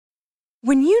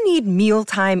When you need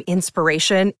mealtime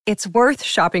inspiration, it's worth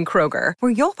shopping Kroger,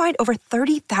 where you'll find over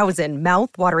 30,000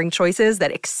 mouth-watering choices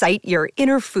that excite your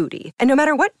inner foodie. And no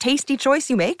matter what tasty choice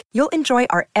you make, you'll enjoy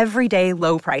our everyday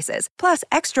low prices, plus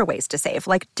extra ways to save,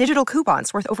 like digital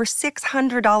coupons worth over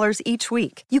 $600 each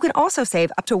week. You can also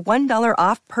save up to $1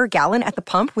 off per gallon at the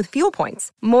pump with fuel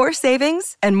points. More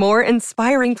savings and more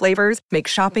inspiring flavors make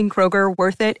shopping Kroger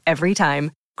worth it every time.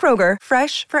 Kroger,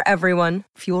 fresh for everyone.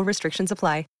 Fuel restrictions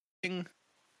apply.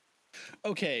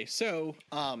 Okay, so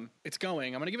it's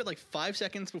going. I'm gonna give it like 5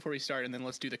 seconds before we start, and then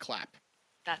let's do the clap.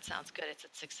 That sounds good. It's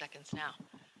at 6 seconds now.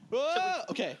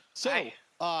 Okay, so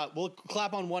we'll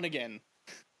clap on one again.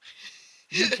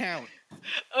 You count.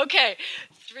 Okay,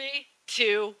 3,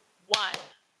 2, 1.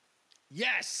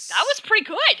 Yes. That was pretty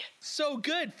good. So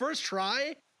good. First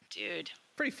try. Dude.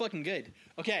 Pretty fucking good.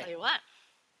 Okay. Tell you what.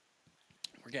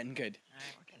 We're getting good. All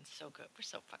right, we're getting so good. We're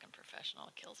so fucking professional.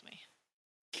 It kills me.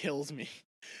 Kills me.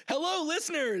 Hello,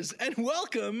 listeners, and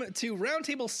welcome to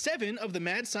Roundtable 7 of the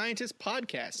Mad Scientist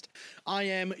podcast. I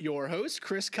am your host,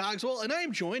 Chris Cogswell, and I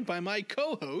am joined by my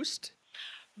co-host,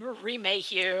 Marie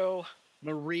Mayhew.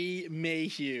 Marie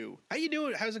Mayhew. How you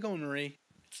doing? How's it going, Marie?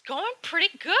 It's going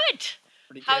pretty good.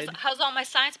 Pretty good? How's all my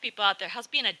science people out there? How's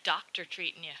being a doctor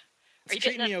treating you? It's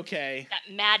treating me okay.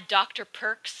 That mad Dr.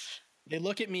 Perks? They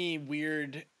look at me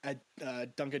weird at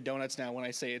Dunkin' Donuts now when I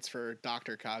say it's for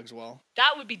Dr. Cogswell.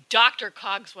 That would be Dr.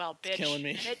 Cogswell, bitch. It's killing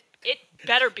me. And it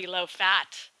better be low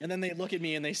fat. And then they look at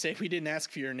me and they say, "We didn't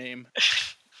ask for your name."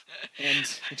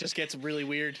 And it just gets really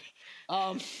weird.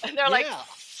 And they're like,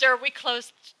 "Sir, we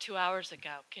closed 2 hours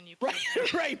ago. Can you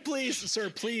please?" Right, please,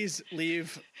 sir, please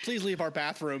leave our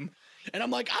bathroom. And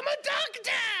I'm like, "I'm a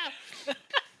doctor!"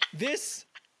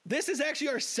 This is actually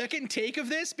our second take of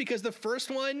this because the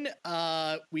first one,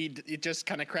 it just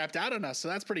kind of crapped out on us. So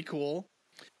that's pretty cool.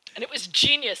 And it was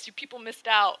genius. You people missed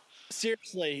out.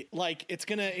 Seriously, like it's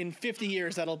gonna, in 50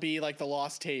 years, that'll be like the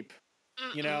lost tape,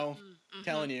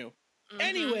 telling you.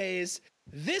 Anyways,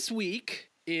 this week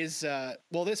is,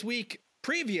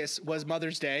 previous was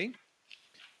Mother's Day,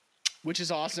 which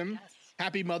is awesome. Yes.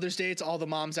 Happy Mother's Day to all the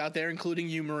moms out there, including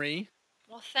you, Marie.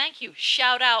 Well, thank you.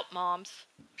 Shout out, moms.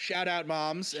 Shout out,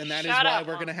 moms, and that is why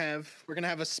we're gonna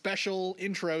have a special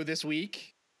intro this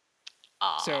week.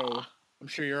 Aww. So I'm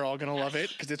sure you're all gonna love it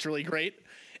because it's really great.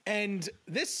 And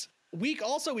this week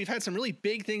also we've had some really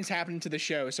big things happen to the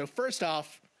show. So first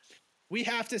off, we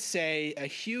have to say a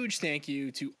huge thank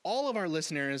you to all of our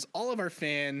listeners, all of our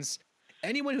fans,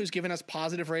 anyone who's given us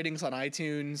positive ratings on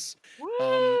iTunes.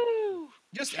 Woo!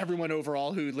 Just everyone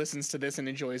overall who listens to this and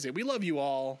enjoys it. We love you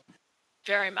all.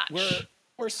 Very much.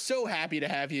 We're so happy to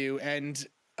have you, and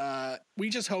we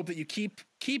just hope that you keep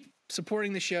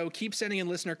supporting the show, keep sending in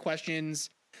listener questions,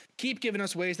 keep giving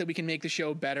us ways that we can make the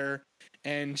show better,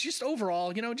 and just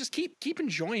overall, just keep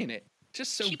enjoying it.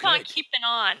 Just so keep good. on keeping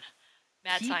on.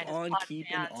 Mad keep Scientist on podcast.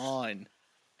 keeping on.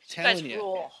 Telling you.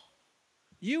 Rule.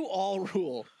 You all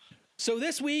rule. So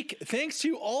this week, thanks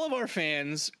to all of our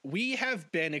fans, we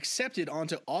have been accepted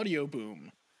onto Audio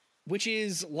Boom, which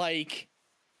is like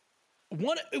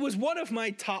it was one of my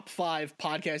top 5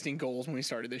 podcasting goals when we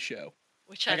started this show.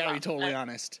 Which I gotta be totally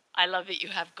honest. I love that you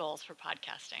have goals for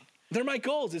podcasting. They're my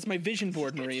goals. It's my vision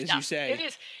board, Marie, as you say. It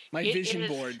is my vision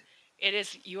board. It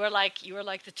is. You are like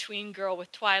the tween girl with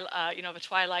the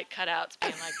Twilight cutouts,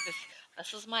 being like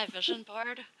this is my vision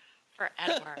board for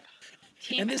Edward.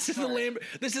 And this is the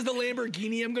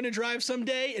Lamborghini I'm going to drive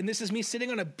someday. And this is me sitting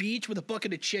on a beach with a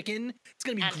bucket of chicken. It's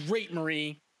going to be great,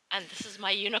 Marie. And this is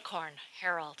my unicorn,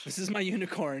 Harold. This is my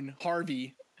unicorn,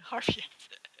 Harvey. Harvey.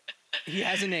 He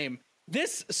has a name.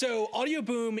 So Audio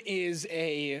Boom is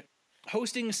a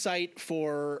hosting site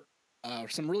for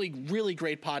some really, really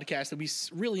great podcasts that we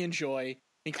really enjoy,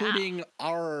 including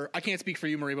I can't speak for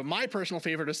you, Marie, but my personal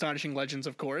favorite, Astonishing Legends,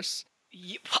 of course.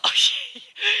 I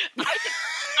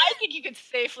think you could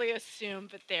safely assume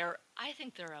that I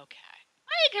think they're okay.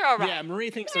 I think they're all right. Yeah, Marie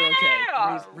thinks they're okay.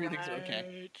 Marie thinks they're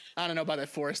okay. I don't know about that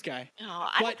Forrest guy. No,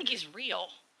 I don't think he's real.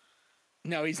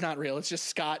 No, he's not real. It's just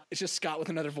Scott. It's just Scott with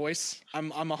another voice.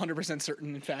 I'm 100%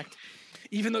 certain, in fact.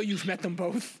 Even though you've met them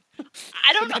both.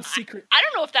 I don't know. That's secret. I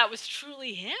don't know if that was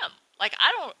truly him. Like,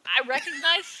 I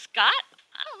recognize Scott.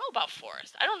 I don't know about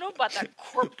Forrest. I don't know about that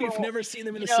corporal. We've never seen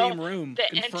them in the same room.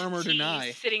 The Confirm or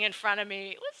deny. Sitting in front of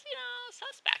me was,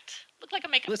 suspect. Looked like a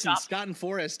makeup Listen, job. Scott and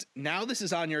Forrest, now this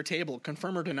is on your table.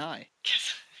 Confirm or deny.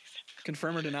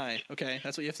 Confirm or deny. Okay,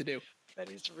 that's what you have to do. That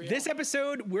is real. This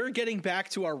episode, we're getting back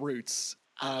to our roots.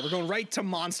 We're going right to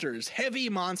monsters. Heavy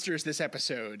monsters this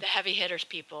episode. The heavy hitters,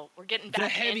 people. We're getting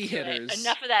back into it.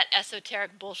 Enough of that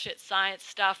esoteric bullshit science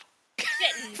stuff.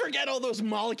 Forget all those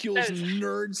molecules and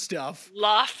nerd stuff.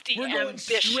 Lofty We're going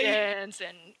ambitions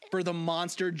and for the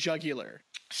monster jugular.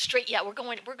 We're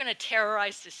gonna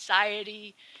terrorize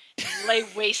society, and lay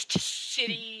waste to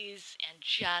cities, and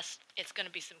it's gonna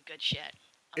be some good shit.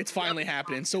 It's finally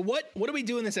happening. So what do we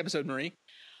do in this episode, Marie?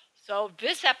 So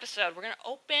this episode, we're gonna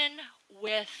open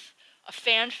with a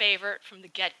fan favorite from the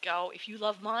get-go. If you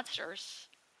love monsters,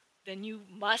 then you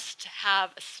must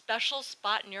have a special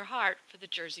spot in your heart for the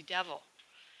Jersey Devil.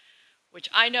 Which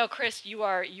I know, Chris, you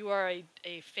are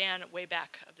a fan way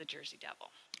back of the Jersey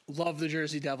Devil. Love the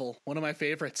Jersey Devil. One of my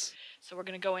favorites. So we're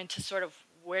going to go into sort of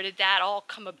where did that all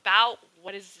come about?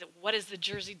 What does the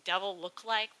Jersey Devil look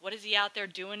like? What is he out there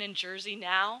doing in Jersey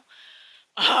now?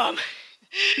 And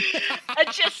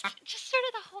just sort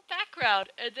of the whole background.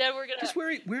 And then we're gonna just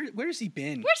where's he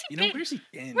been? Where's he been? Where's he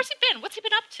been? Where's he been? What's he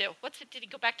been up to? Did he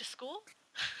go back to school?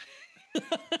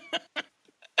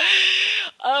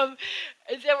 And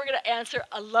then we're going to answer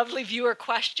a lovely viewer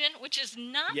question, which is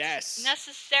not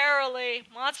necessarily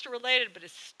monster related, but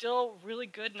it's still really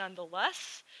good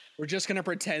nonetheless. We're just going to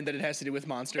pretend that it has to do with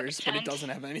monsters, but it doesn't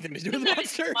have anything to do with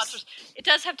monsters. It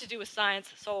does have to do with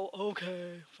science, so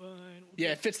okay, fine. Yeah,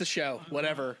 it fits the show.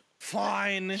 Whatever.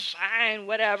 Fine,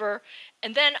 whatever.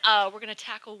 And then we're going to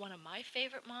tackle one of my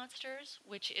favorite monsters,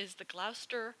 which is the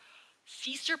Gloucester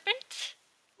sea serpent.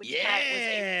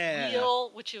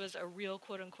 Which was a real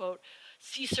quote-unquote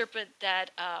sea serpent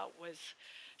that was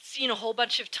seen a whole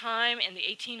bunch of time in the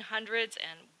 1800s.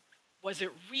 And was it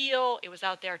real? It was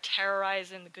out there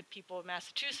terrorizing the good people of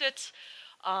Massachusetts.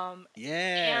 And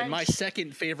my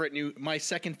second favorite New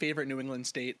England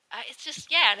state. It's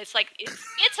just and it's like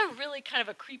it's a really kind of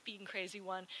a creepy and crazy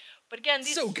one. But again,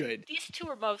 these two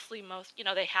are mostly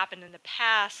they happened in the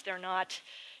past. They're not.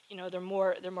 They're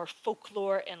more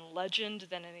folklore and legend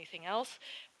than anything else.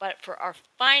 But for our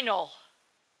final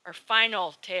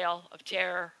tale of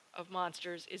terror of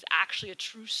monsters is actually a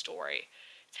true story.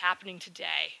 It's happening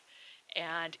today,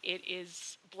 and it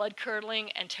is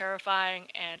blood-curdling and terrifying.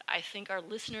 And I think our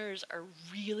listeners are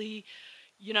really,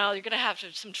 you're gonna have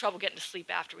some trouble getting to sleep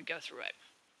after we go through it.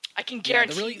 I can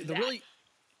guarantee you that.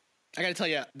 I gotta tell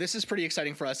you, this is pretty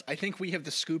exciting for us. I think we have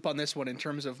the scoop on this one in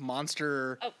terms of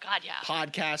monster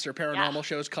podcasts or paranormal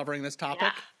shows covering this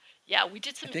topic. Yeah, we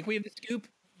did some. I think we have the scoop.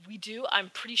 We do. I'm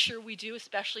pretty sure we do,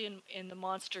 especially in the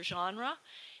monster genre.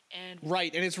 And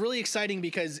it's really exciting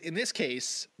because in this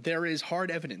case, there is hard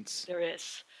evidence. There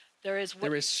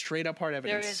is straight up hard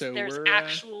evidence. There's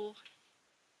actual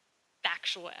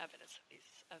factual evidence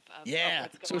of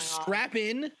what's going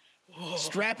on.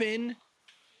 Strap in.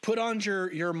 Put on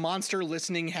your monster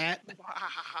listening hat,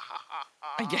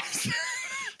 I guess.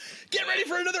 Get ready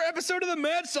for another episode of the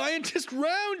Mad Scientist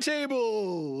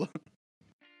Roundtable.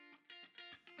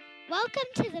 Welcome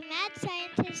to the Mad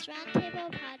Scientist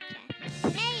Roundtable podcast.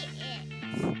 Today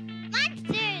it's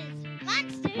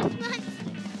monsters.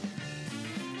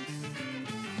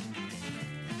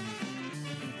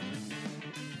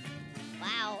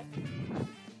 Wow.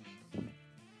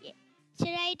 Yeah.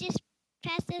 Should I just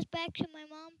pass this back to my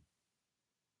mom?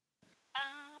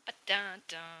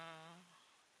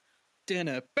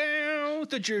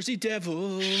 The Jersey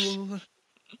Devil.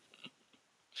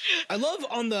 I love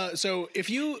if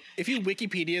you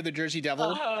Wikipedia the Jersey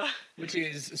Devil, which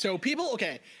is people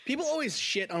always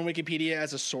shit on Wikipedia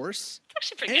as a source. It's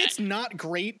actually pretty good. And it's not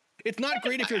great. It's not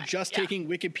great if you're just taking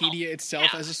Wikipedia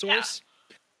itself as a source.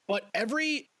 But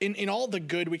in all the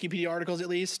good Wikipedia articles, at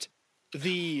least,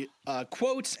 the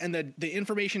quotes and the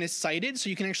information is cited, so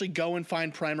you can actually go and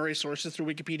find primary sources through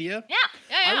Wikipedia.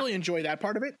 I really enjoy that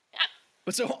part of it. Yeah.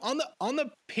 But so on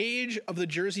the page of the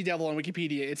Jersey Devil on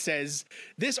Wikipedia, it says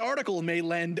this article may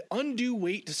lend undue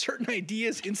weight to certain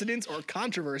ideas, incidents, or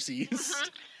controversies.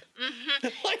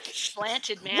 Like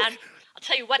slanted, man. I'll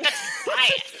tell you what, that's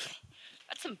bias.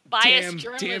 That's some biased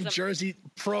journalism.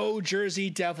 Damn Jersey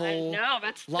Devil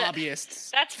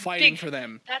lobbyists. That's fighting for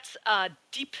them. That's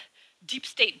deep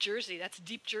state Jersey. That's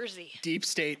deep Jersey. Deep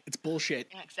state. It's bullshit.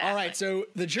 Yeah, exactly. All right, so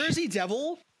the Jersey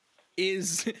Devil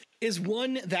is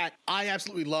one that I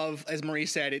absolutely love. As Marie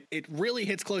said, it really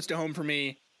hits close to home for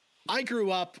me. I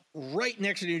grew up right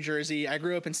next to New Jersey. I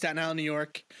grew up in Staten Island, New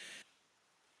York.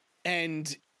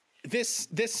 And this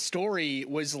story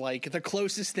was like the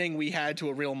closest thing we had to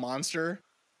a real monster.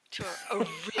 To a real,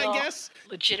 I guess,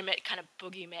 legitimate kind of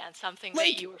boogeyman, something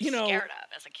that you were scared of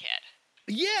as a kid.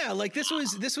 Yeah, like this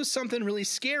was something really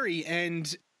scary,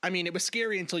 and I mean, it was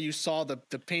scary until you saw the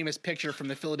famous picture from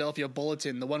the Philadelphia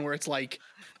Bulletin, the one where it's like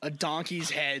a donkey's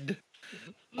head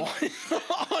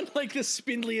on like the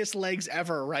spindliest legs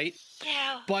ever, right?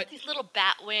 Yeah, but these little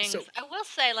bat wings. So, I will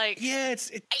say, like, yeah,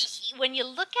 when you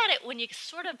look at it, when you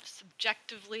sort of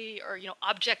subjectively or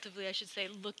objectively, I should say,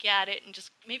 look at it and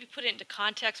just maybe put it into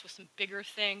context with some bigger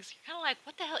things, you're kind of like,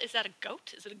 what the hell is that? A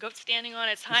goat? Is it a goat standing on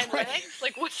its hind legs?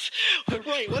 Like, what's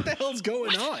right? What the hell's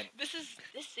going on? This is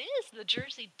the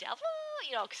Jersey Devil,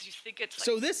 because you think it's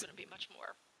going to be much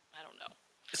more. I don't know.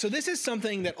 So this is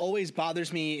something that always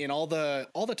bothers me in all the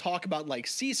talk about like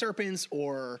sea serpents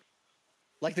or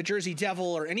like the Jersey Devil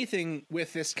or anything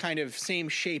with this kind of same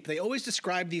shape. They always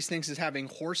describe these things as having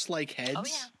horse-like heads. Oh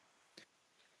yeah.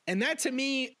 And that to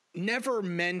me never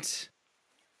meant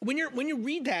when you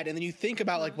read that and then you think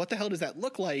about like what the hell does that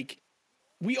look like?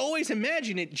 We always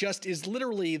imagine it just is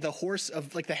literally the horse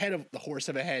of like the head of a horse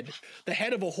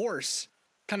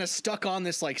kind of stuck on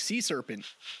this like sea serpent.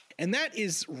 And that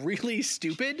is really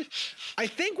stupid. I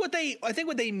think what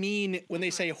they mean when they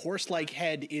say horse-like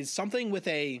head is something with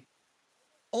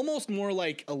almost more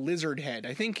like a lizard head.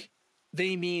 I think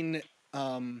they mean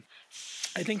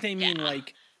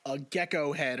like a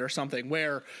gecko head or something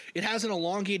where it has an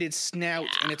elongated snout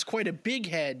and it's quite a big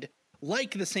head,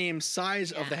 like the same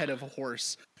size of the head of a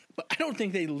horse. But I don't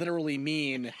think they literally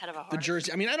mean the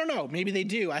Jersey. I mean, I don't know. Maybe they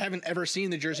do. I haven't ever seen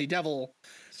the Jersey Devil.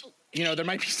 There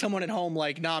might be someone at home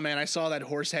like, nah, man, I saw that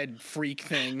horse head freak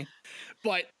thing.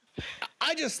 But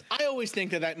I always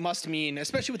think that must mean,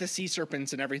 especially with the sea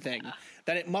serpents and everything,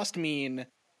 that it must mean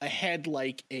a head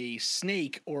like a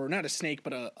snake, or not a snake,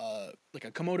 but like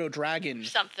a Komodo dragon.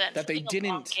 Something that they didn't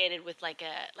elongated with like an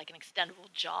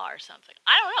extendable jaw or something.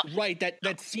 I don't know. Right,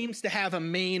 that seems to have a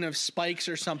mane of spikes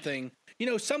or something.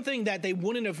 Something that they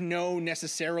wouldn't have known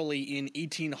necessarily in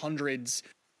 1800s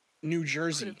New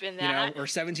Jersey, or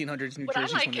 1700s New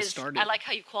Jersey when it started. I like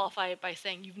how you qualify it by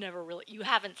saying you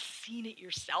haven't seen it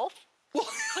yourself. Well, it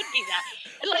could be that.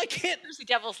 Well, I can't. Jersey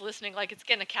Devil's listening, like it's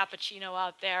getting a cappuccino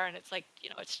out there, and it's like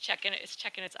it's checking its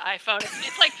iPhone.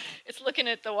 It's like it's looking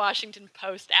at the Washington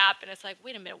Post app, and it's like,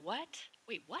 wait a minute, what?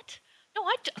 Wait, what? No,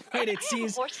 right. It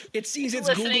sees its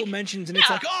Google mentions, and it's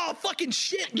like, oh, fucking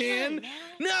shit, man.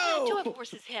 No, I do have a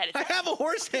horse's head. I have a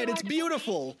horse head. It's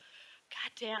beautiful.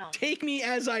 God damn. Take me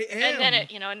as I am.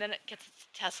 And then it gets its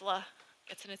Tesla.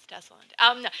 Gets in its Tesla.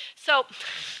 No. So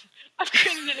I've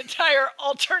created an entire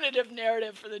alternative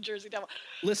narrative for the Jersey Devil.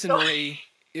 Listen, Marie,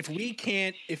 if we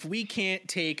can't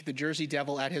take the Jersey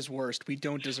Devil at his worst, we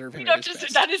don't deserve him.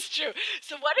 That is true.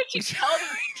 So why don't you tell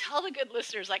the good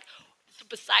listeners, like, so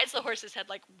besides the horse's head,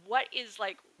 like, what is,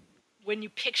 like, when you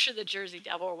picture the Jersey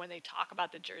Devil or when they talk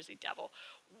about the Jersey Devil,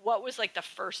 what was like the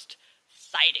first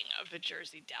sighting of the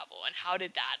Jersey Devil, and how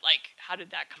did that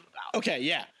come about? Okay,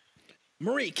 yeah.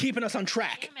 Marie, keeping us on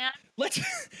track. Hey, man.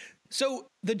 So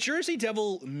the Jersey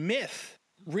Devil myth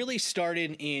really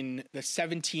started in the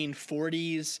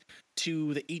 1740s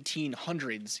to the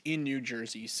 1800s in New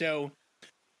Jersey. So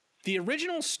the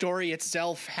original story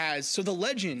itself the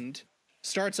legend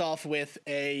starts off with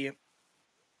a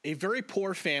very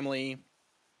poor family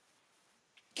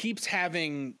keeps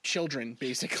having children,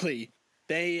 basically.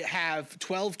 They have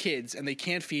 12 kids and they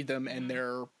can't feed them, and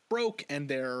they're broke and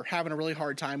they're having a really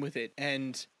hard time with it.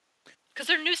 And because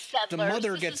they're new settlers, the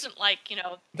mother isn't like,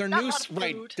 they're new,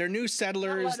 right? They're new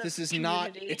settlers. This is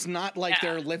community. Not. It's not like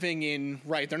they're living in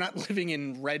They're not living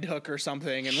in Red Hook or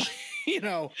something, and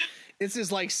this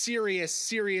is like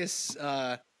serious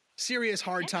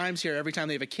hard times here every time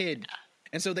they have a kid.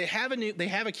 And so they have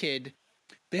a kid.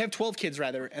 They have 12 kids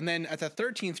rather, and then at the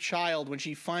 13th child, when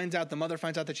the mother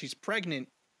finds out that she's pregnant,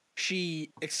 she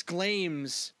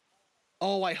exclaims,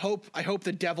 "Oh, I hope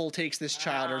the devil takes this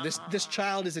child, or this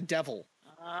child is a devil."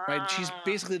 Right?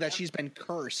 She's been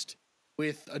cursed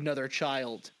with another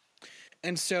child.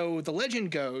 And so the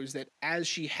legend goes that as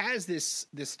she has this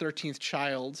 13th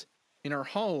child in her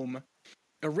home,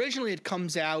 originally it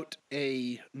comes out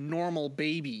a normal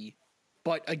baby,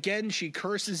 but again she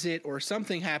curses it or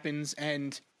something happens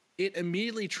and it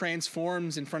immediately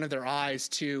transforms in front of their eyes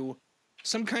to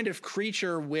some kind of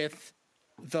creature with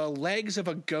the legs of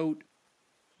a goat,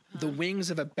 the wings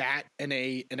of a bat, and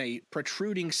a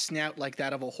protruding snout like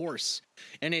that of a horse.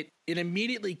 And it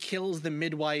immediately kills the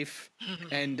midwife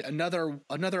and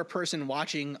another person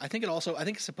watching. I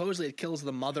think supposedly it kills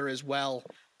the mother as well.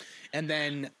 And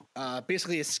then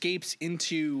basically escapes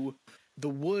into the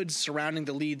woods surrounding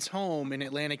the Leeds home in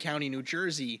Atlantic County, New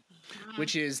Jersey,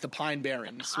 which is the Pine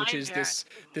Barrens, which is this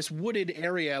wooded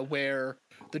area where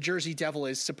the Jersey Devil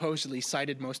is supposedly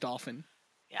sighted most often.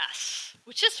 Yes,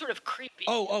 which is sort of creepy.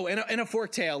 Oh, and a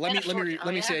forked tail. Let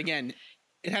me say again,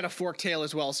 it had a forked tail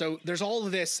as well. So there's all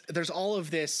of this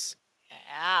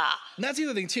Yeah. And that's the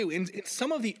other thing too. In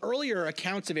some of the earlier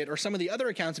accounts of it, or some of the other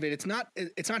accounts of it, it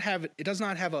does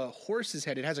not have a horse's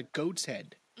head. It has a goat's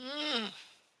head.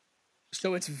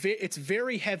 So it's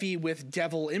very heavy with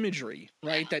devil imagery,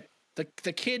 right? That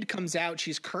the kid comes out,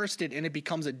 she's cursed it, and it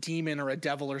becomes a demon or a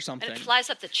devil or something. And it flies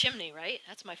up the chimney, right?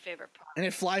 That's my favorite part. And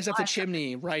it flies up the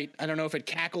chimney, right? I don't know if it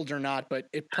cackled or not, but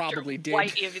it probably did.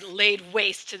 It laid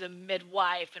waste to the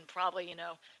midwife and probably,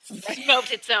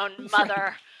 smoked its own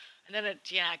mother. And then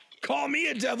call me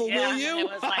a devil, will you? And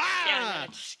it was like,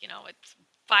 it's, it's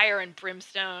fire and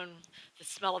brimstone, the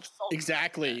smell of sulfur.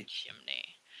 Exactly. The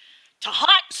chimney. To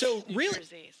hot. So New really,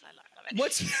 Jersey, so I love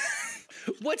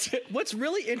it. what's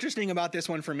really interesting about this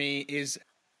one for me is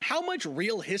how much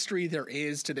real history there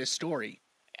is to this story.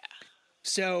 Yeah.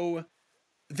 So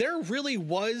there really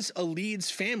was a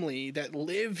Leeds family that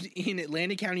lived in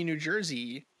Atlantic County, New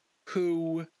Jersey,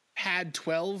 who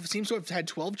seems to have had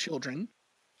 12 children.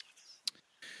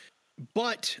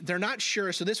 But they're not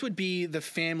sure. So this would be the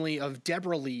family of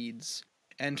Deborah Leeds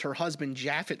and her husband,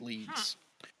 Japhet Leeds,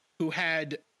 who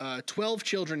had 12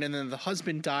 children, and then the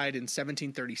husband died in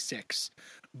 1736.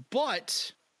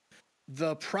 But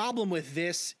the problem with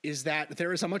this is that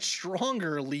there is a much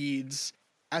stronger Leeds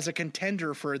as a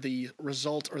contender for the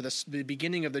result or the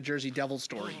beginning of the Jersey Devil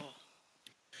story.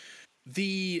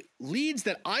 The Leeds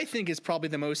that I think is probably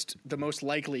the most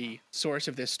likely source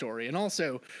of this story, and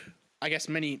also I guess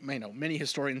many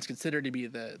historians consider to be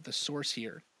the source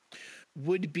here,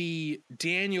 would be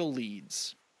Daniel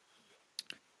Leeds.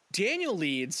 Daniel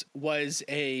Leeds was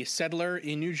a settler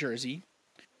in New Jersey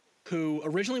who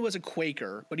originally was a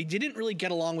Quaker, but he didn't really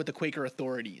get along with the Quaker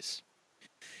authorities.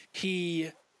 He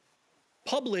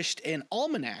published an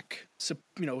almanac,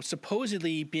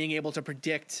 supposedly being able to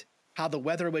predict how the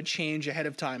weather would change ahead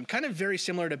of time, kind of very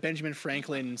similar to Benjamin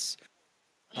Franklin's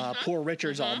Poor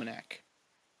Richard's Almanac.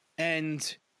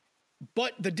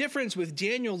 But the difference with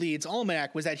Daniel Leeds'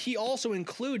 almanac was that he also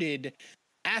included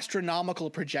astronomical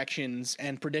projections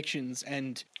and predictions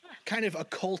and kind of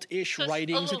occult-ish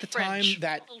writings at the time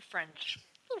that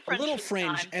a little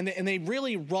fringe, and they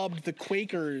really rubbed the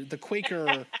Quaker,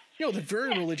 the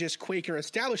very religious Quaker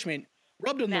establishment,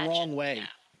 rubbed them the wrong way.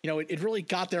 Yeah. It really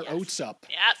got their oats up.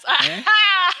 Yes.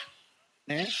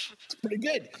 It's pretty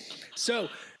good. So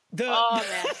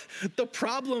the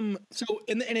problem,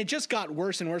 and it just got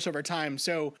worse and worse over time.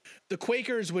 So the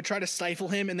Quakers would try to stifle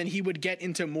him, and then he would get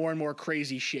into more and more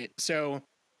crazy shit. So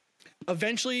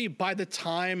eventually, by the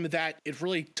time that it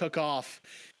really took off,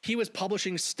 he was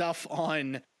publishing stuff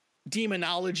on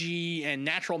demonology and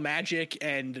natural magic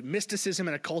and mysticism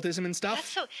and occultism and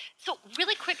stuff. So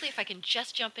really quickly, if I can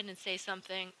just jump in and say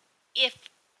something, if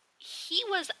he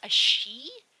was a she,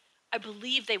 I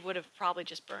believe they would have probably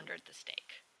just burned her at the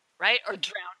stake. Right? Or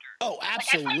drowned her. Oh,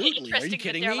 absolutely. Are you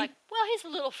kidding me? Like, well, he's a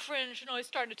little fringe. He's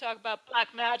starting to talk about black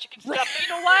magic and stuff. But you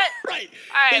know what? Right.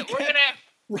 All right,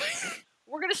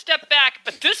 we're gonna step back.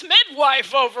 But this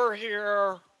midwife over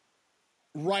here.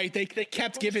 Right. They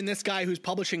kept giving this guy who's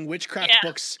publishing witchcraft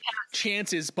books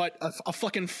chances, but a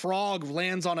fucking frog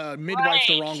lands on a midwife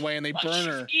the wrong way and they burn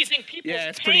her. Easing people's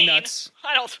it's pain. Pretty nuts.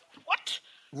 What?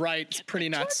 Right. It's pretty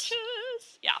nuts.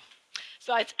 Torches. Yeah.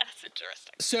 So that's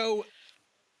interesting.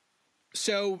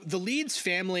 So the Leeds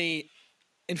family,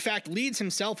 in fact, Leeds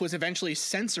himself was eventually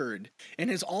censored, and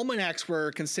his almanacs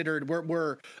were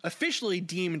officially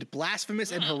deemed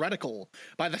blasphemous and heretical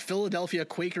by the Philadelphia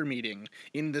Quaker meeting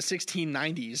in the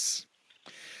 1690s.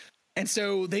 And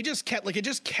so they just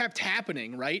kept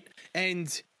happening, right?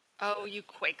 And you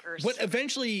Quakers. What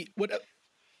eventually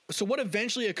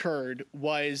occurred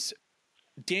was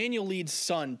Daniel Leeds'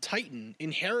 son, Titan,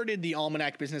 inherited the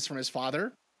almanac business from his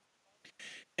father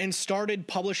and started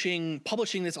publishing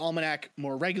this almanac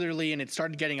more regularly, and it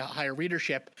started getting a higher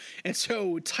readership. And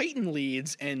so Titan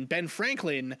Leeds and Ben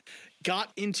Franklin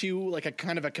got into like a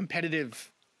kind of a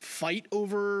competitive fight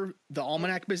over the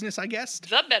almanac business, I guess.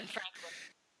 The Ben Franklin.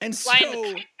 And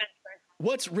so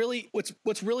what's really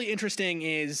interesting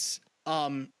is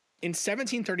in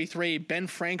 1733, Ben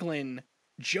Franklin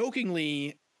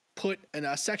jokingly put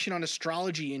a section on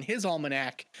astrology in his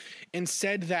almanac and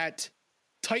said that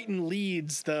Titan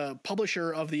Leeds, the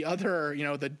publisher of the other,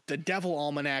 the Devil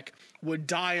Almanac, would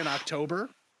die in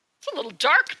October. It's a little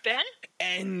dark, Ben.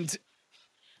 And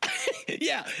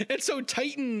yeah, and so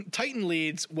Titan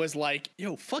Leeds was like,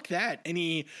 "Yo, fuck that," and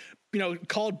he,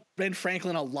 called Ben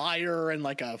Franklin a liar and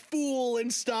like a fool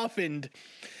and stuff, and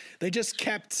they just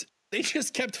kept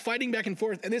fighting back and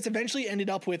forth, and this eventually ended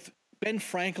up with Ben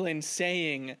Franklin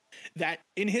saying that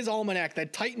in his almanac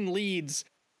that Titan Leeds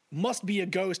must be a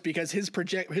ghost because his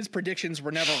predictions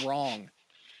were never wrong.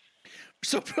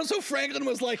 So Franklin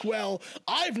was like, well,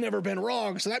 I've never been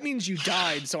wrong, so that means you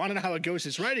died. So I don't know how a ghost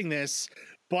is writing this,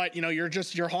 but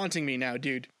you're haunting me now,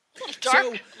 dude.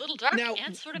 A little dark, now,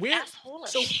 and sort of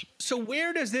asshole-ish. So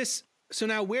where does this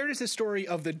story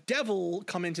of the devil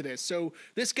come into this? So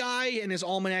this guy and his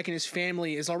almanac and his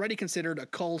family is already considered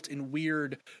occult and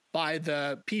weird by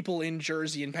the people in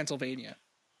Jersey and Pennsylvania.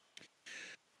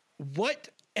 What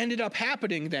ended up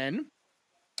happening then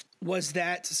was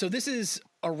that, so this is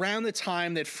around the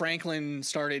time that Franklin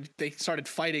started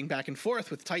fighting back and forth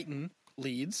with Titan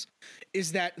Leeds,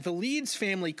 is that the Leeds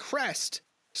family crest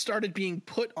started being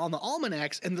put on the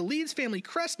almanacs, and the Leeds family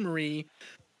crest, Marie,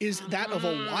 is that of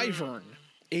a wyvern,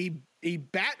 a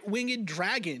bat-winged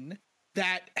dragon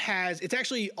that it's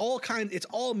actually it's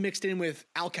all mixed in with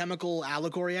alchemical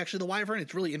allegory, actually, the wyvern.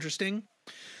 It's really interesting.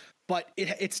 But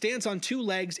it stands on two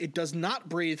legs, it does not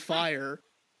breathe fire,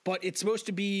 but it's supposed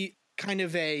to be kind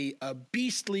of a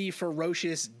beastly,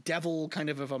 ferocious devil kind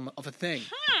of a thing.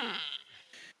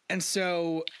 And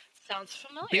so sounds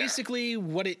familiar. Basically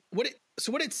what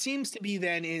it seems to be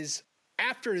then is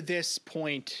after this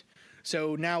point,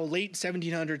 so now late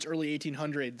 1700s, early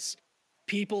 1800s,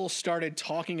 people started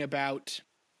talking about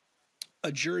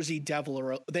a Jersey devil,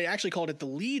 or they actually called it the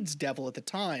Leeds devil at the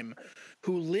time,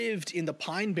 who lived in the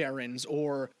Pine Barrens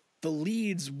or the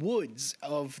Leeds woods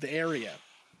of the area.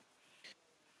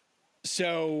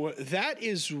 So that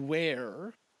is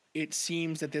where it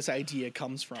seems that this idea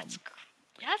comes from.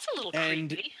 That's a little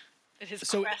creepy. That his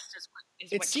crest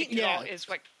is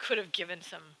what could have given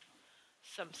some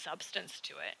substance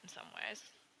to it in some ways.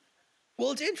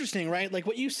 Well, it's interesting, right? Like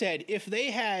what you said, if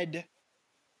he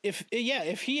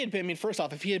had been, first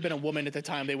off, if he had been a woman at the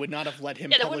time, they would not have let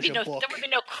him publish a book. There would be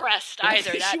no crest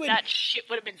either. That shit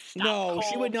would have been stopped. No, cold.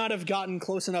 She would not have gotten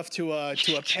close enough to a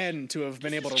pen to have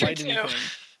been able to write anything.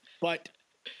 But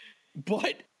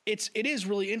it is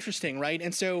really interesting, right?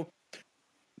 And so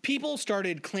people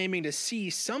started claiming to see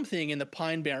something in the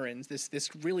Pine Barrens, this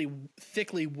really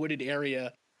thickly wooded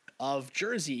area of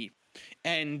Jersey,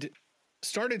 and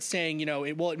started saying,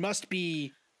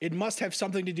 it must have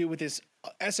something to do with this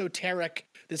esoteric,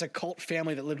 this occult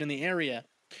family that lived in the area.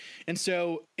 And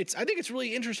so I think it's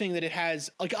really interesting that it has,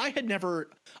 like,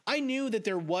 I knew that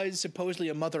there was supposedly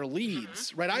a Mother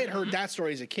Leeds, right? I had heard that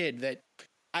story as a kid, that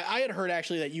I had heard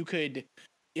actually that you could,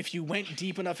 if you went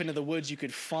deep enough into the woods, you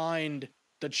could find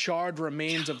the charred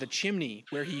remains of the chimney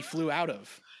where he flew out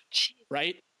of,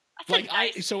 right?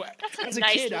 That's a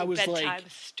nice kid, I was bedtime like,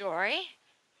 story.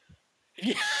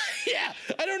 Yeah.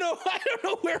 I don't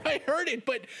know where I heard it,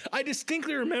 but I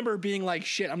distinctly remember being like,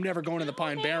 shit, I'm never going to the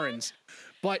Pine Barrens.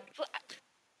 But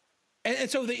and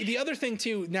so the other thing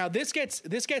too, now this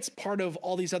gets part of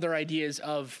all these other ideas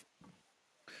of,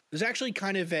 there's actually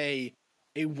kind of a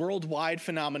worldwide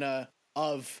phenomena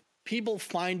of people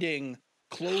finding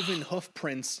cloven hoof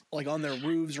prints like on their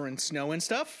roofs or in snow and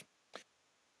stuff.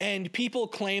 And people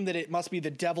claim that it must be the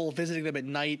devil visiting them at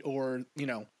night, or,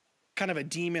 kind of a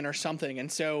demon or something.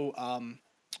 And so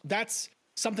that's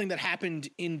something that happened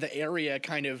in the area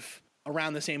kind of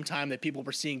around the same time that people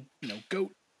were seeing,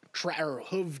 goat or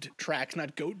hooved tracks,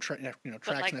 not goat tracks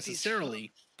like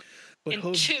necessarily, but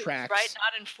hooved twos, tracks. Right?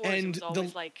 Not in fours. And it was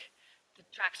always like the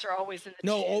tracks are always in the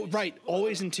twos. Right.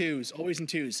 Always in twos,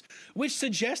 which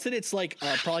suggests that it's like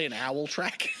probably an owl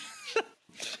track,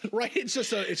 right? It's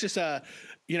just a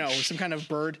some kind of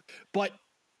bird. But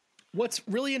what's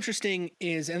really interesting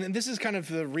is, and this is kind of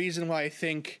the reason why I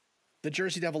think the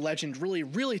Jersey Devil legend really,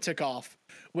 really took off,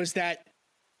 was that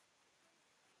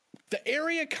the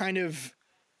area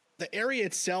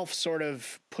itself sort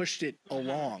of pushed it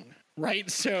along,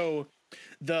 right? So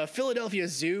the Philadelphia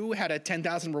Zoo had a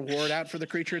 10,000 reward out for the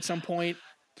creature at some point.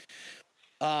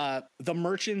 The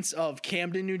merchants of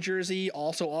Camden, New Jersey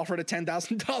also offered a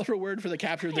 $10,000 reward for the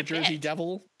capture of the Jersey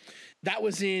Devil. That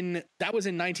was in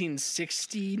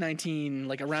 1960, around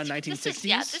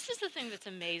 1960s. This is the thing that's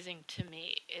amazing to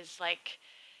me is, like,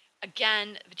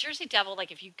 again, the Jersey Devil,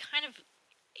 like, if you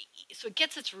so it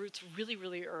gets its roots really,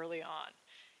 really early on.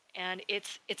 And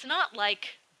it's not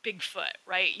like Bigfoot,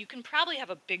 right? You can probably have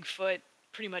a Bigfoot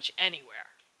pretty much anywhere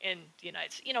in the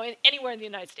United States. Anywhere in the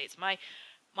United States. My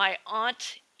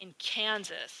aunt in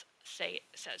Kansas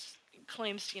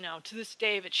claims, to this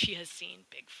day that she has seen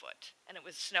Bigfoot, and it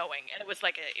was snowing, and it was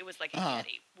like a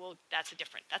Yeti. Well, that's a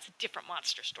different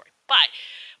monster story. But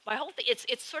my whole thing,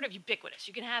 it's sort of ubiquitous.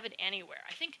 You can have it anywhere.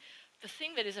 I think the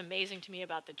thing that is amazing to me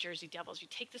about the Jersey Devil is you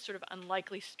take this sort of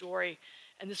unlikely story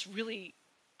and this really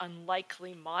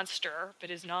unlikely monster that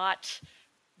is not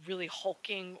really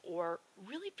hulking or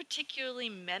really particularly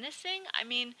menacing. I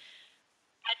mean,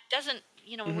 It doesn't,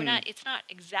 it's not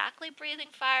exactly breathing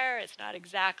fire. It's not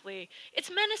exactly, it's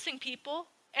menacing people,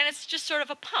 and it's just sort of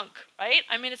a punk, right?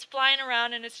 I mean, it's flying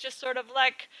around, and it's just sort of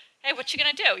like, hey, what you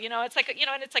gonna do? It's like,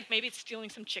 and it's like maybe it's stealing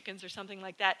some chickens or something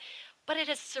like that. But it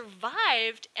has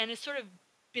survived and has sort of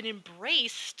been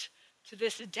embraced to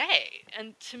this day.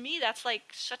 And to me, that's like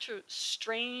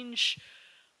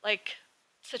like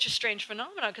such a strange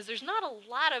phenomenon, because there's not a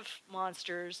lot of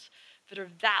monsters that are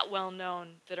that well known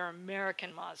that are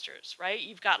American monsters, right?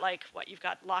 You've got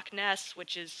Loch Ness,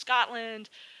 which is Scotland.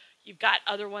 You've got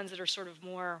other ones that are sort of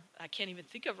more, I can't even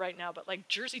think of right now, but like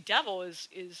Jersey Devil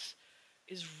is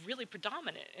really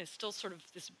predominant. It's still sort of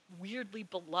this weirdly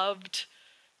beloved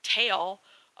tale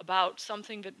about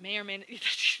something that may or may not,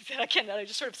 that I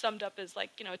just sort of summed up as like,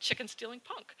 a chicken stealing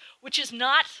punk, which is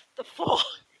not the full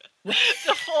the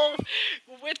full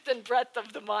width and breadth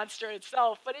of the monster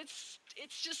itself, but it's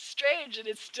just strange, and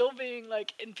it's still being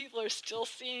like, and people are still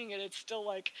seeing it. It's still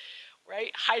like,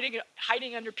 right,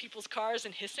 hiding under people's cars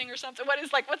and hissing or something.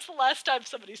 What's the last time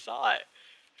somebody saw it?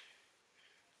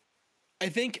 I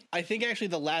think actually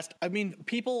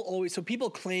people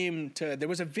claim there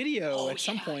was a video at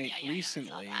some point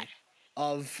recently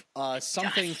of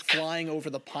something flying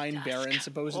over the Pine Barren,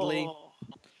 supposedly.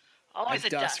 Always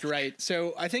at dusk, right?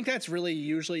 So I think that's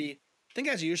usually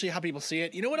how people see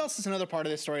it. You know what else is another part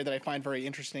of this story that I find very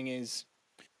interesting is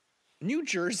New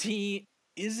Jersey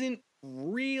isn't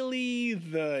really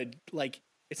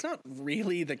it's not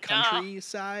really the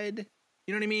countryside.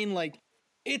 You know what I mean? Like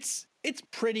it's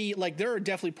pretty, like there are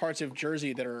definitely parts of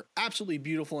Jersey that are absolutely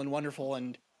beautiful and wonderful.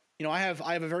 And, I have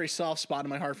a very soft spot in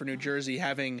my heart for New Jersey,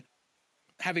 having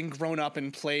grown up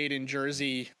and played in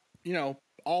Jersey,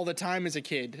 all the time as a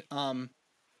kid.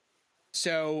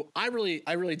 So I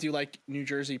really do like New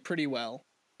Jersey pretty well,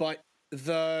 but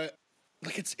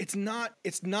it's not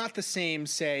the same,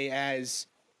 say, as,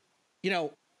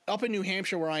 up in New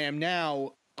Hampshire where I am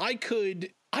now. I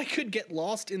could get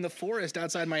lost in the forest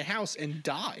outside my house and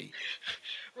die.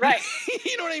 Right.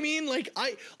 You know what I mean?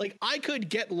 I could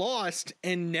get lost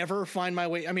and never find my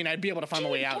way. I mean, I'd be able to find my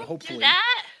way out, hopefully.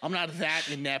 I'm not that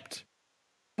inept.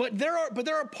 But there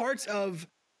are parts of,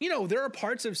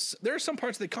 there are some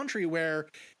parts of the country where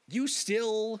you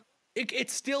still,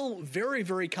 it's still very,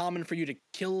 very common for you to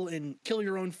kill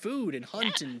your own food and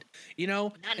hunt, and,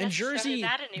 and Jersey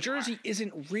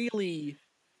isn't really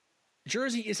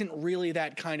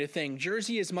that kind of thing.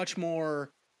 Jersey is much more,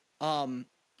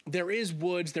 there is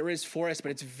woods, there is forest,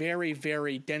 but it's very,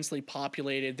 very densely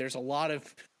populated. There's a lot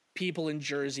of people in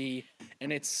Jersey,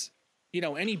 and it's,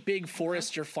 any big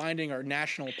forests you're finding are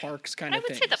national parks kind of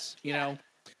things.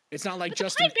 It's not like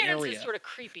just an area. Is sort of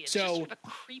creepy. It's just sort of a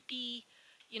creepy,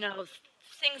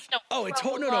 things don't. Oh, it's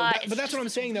but that's what I'm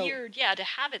saying, though. Weird, to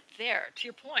have it there. To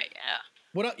your point,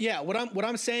 What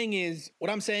I'm saying is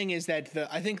that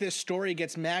I think this story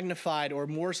gets magnified, or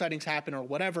more sightings happen, or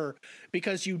whatever,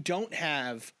 because you don't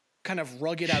have kind of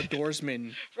rugged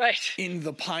outdoorsmen right in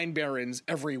the Pine Barrens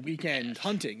every weekend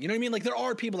hunting. You know what I mean? Like, there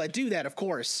are people that do that, of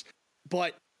course,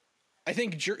 but I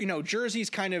think Jersey's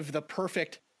kind of the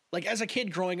perfect. Like, as a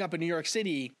kid growing up in New York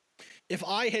City, if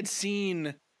I had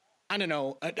seen, I don't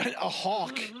know, a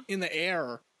hawk in the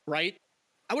air, right,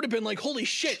 I would have been like, holy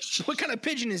shit, what kind of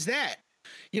pigeon is that?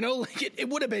 It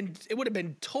would have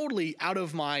been totally out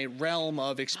of my realm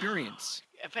of experience.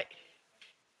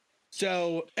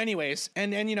 So anyways,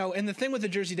 and the thing with the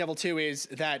Jersey Devil too is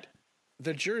that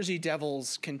the Jersey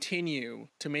Devils continue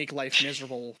to make life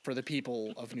miserable for the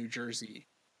people of New Jersey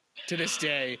to this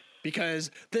day,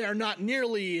 because they are not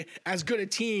nearly as good a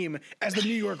team as the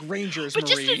New York Rangers, but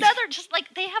Marie. just like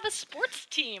they have a sports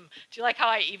team. Do you like how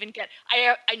I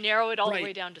narrow it all the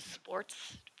way down to sports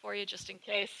for you, just in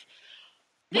case?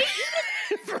 They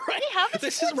have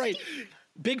a sports team.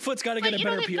 Bigfoot's got to get a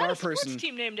better PR person. Sports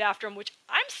team named after him, which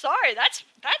I'm sorry, that's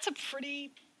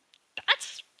pretty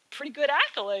good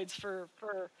accolades for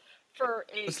a.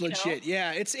 It's legit.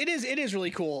 Yeah, it is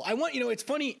really cool. It's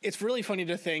funny. It's really funny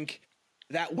to think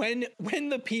that when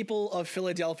the people of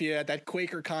Philadelphia at that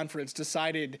Quaker conference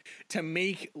decided to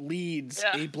make Leeds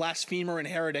a blasphemer and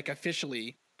heretic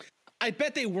officially, I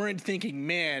bet they weren't thinking,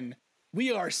 man,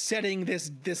 we are setting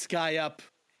this guy up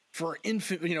for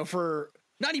for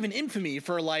not even infamy,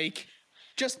 for like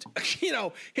just,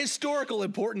 historical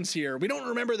importance here. We don't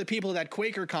remember the people at that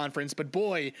Quaker conference, but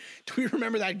boy, do we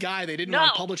remember that guy they didn't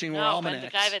want publishing more almanacs.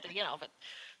 The guy that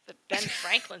Ben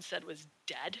Franklin said was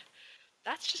dead.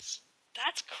 That's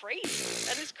crazy.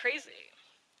 That is crazy.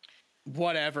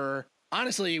 Whatever.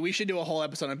 Honestly, we should do a whole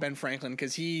episode on Ben Franklin,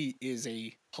 because he is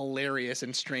a hilarious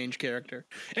and strange character.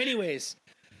 Anyways,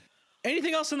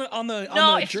 Anything else on the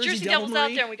if Jersey Devil's Devil,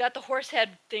 out there and we got the horse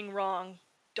head thing wrong,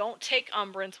 don't take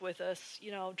umbrance with us.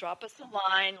 Drop us a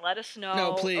line, let us know.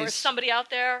 No, please. Or if somebody out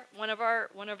there, one of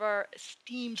our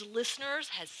esteemed listeners,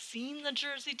 has seen the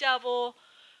Jersey Devil,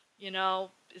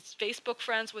 is Facebook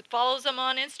friends with, follows them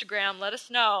on Instagram. Let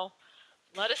us know.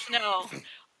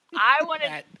 I want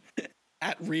to.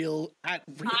 At real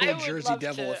Jersey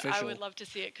Devil official. I would love to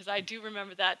see it because I do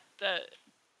remember that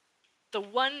the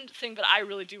one thing that I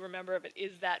really do remember of it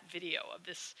is that video of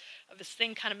this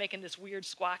thing kind of making this weird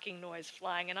squawking noise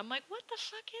flying, and I'm like, what the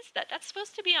fuck is that? That's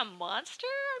supposed to be a monster?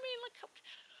 I mean, like,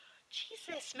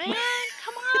 Jesus, man,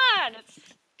 come on!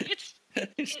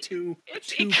 It's two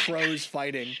crows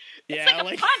fighting. It's like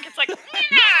a pug. It's like,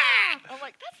 I'm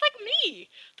like, that's like me.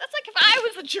 That's like if I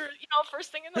was a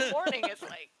first thing in the morning. It's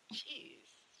like, jeez.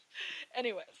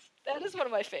 Anyways, that is one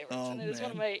of my favorites, and it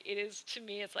is to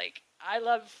me. It's like I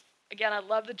love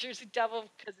the Jersey Devil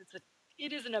because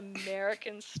it is an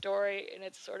American story, and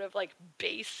it's sort of like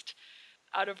based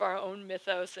out of our own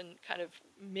mythos and kind of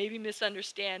maybe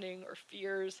misunderstanding or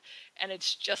fears, and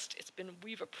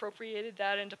we've appropriated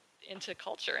that into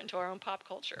culture, into our own pop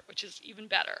culture, which is even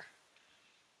better.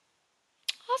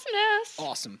 Awesomeness.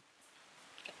 Awesome.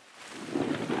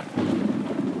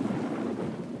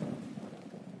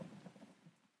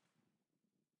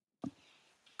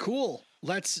 Cool.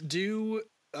 Let's do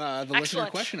the listener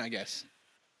question, I guess.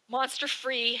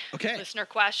 Monster-free listener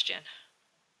question.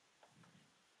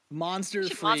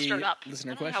 Monster-free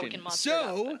listener question.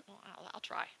 I'll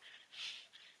try.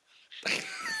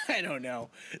 I don't know.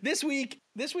 This week's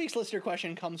listener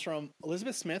question comes from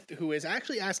Elizabeth Smith, who has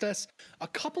actually asked us a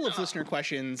couple of listener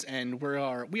questions, and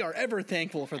we are ever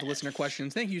thankful for the listener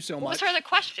questions. Thank you so much. What was her other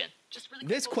question? Just really quick.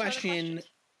 This question. Do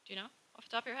you know off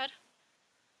the top of your head?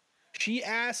 She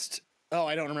asked. Oh,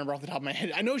 I don't remember off the top of my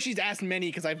head. I know she's asked many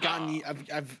because I've gotten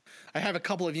I have a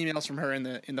couple of emails from her in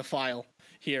the file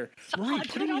here. Marie,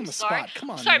 putting me on the spot. Come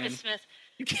on, sorry, man. Miss Smith.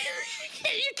 You can't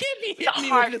be hitting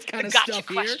me with this kind of stuff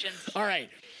here. All right.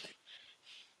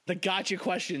 The gotcha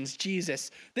questions. Jesus.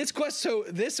 So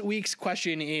this week's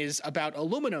question is about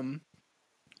aluminum,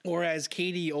 or as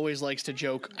Katie always likes to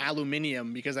joke,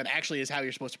 aluminium, because that actually is how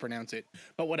you're supposed to pronounce it.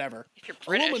 But whatever. If you're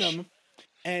British. Aluminum,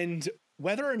 and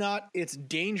whether or not it's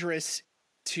dangerous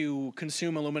to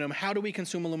consume aluminum. How do we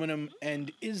consume aluminum?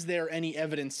 And is there any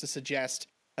evidence to suggest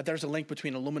that there's a link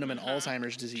between aluminum and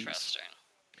Alzheimer's disease? Interesting.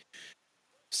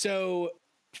 So,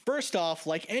 first off,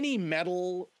 like any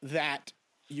metal that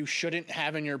you shouldn't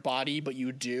have in your body, but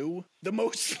you do, the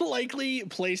most likely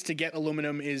place to get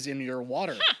aluminum is in your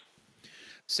water.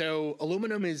 So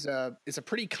aluminum is a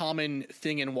pretty common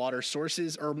thing in water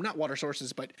sources, or not water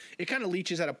sources, but it kind of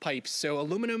leaches out of pipes. So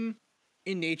aluminum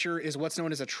in nature is what's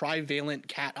known as a trivalent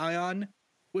cation,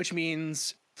 which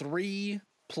means 3+,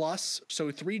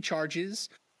 so 3 charges,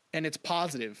 and it's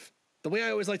positive. The way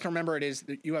I always like to remember it is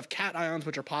that you have cations,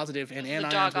 which are positive, and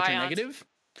anions, which are negative.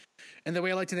 And the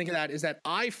way I like to think of that is that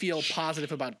I feel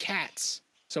positive about cats,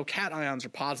 so cations are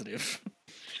positive.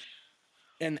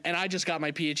 And I just got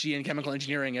my PhD in chemical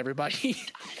engineering, everybody.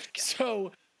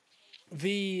 So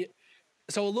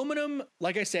aluminum,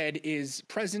 like I said, is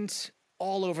present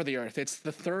all over the earth. It's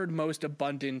the third most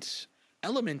abundant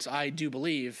element, I do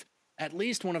believe. At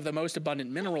least one of the most abundant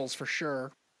minerals for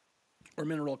sure, or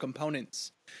mineral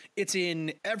components. It's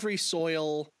in every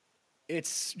soil.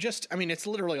 It's just, it's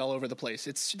literally all over the place.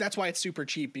 That's why it's super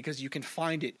cheap, because you can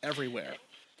find it everywhere.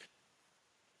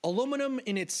 Aluminum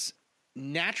in its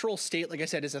natural state, like I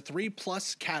said, is a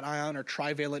 3+ cation or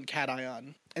trivalent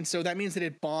cation. And so that means that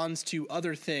it bonds to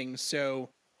other things. So,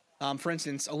 for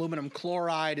instance, aluminum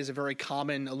chloride is a very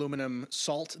common aluminum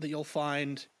salt that you'll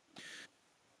find.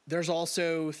 There's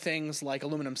also things like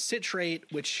aluminum citrate,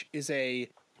 which is a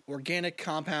organic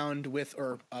compound with,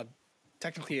 or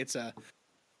technically it's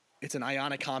an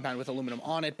ionic compound with aluminum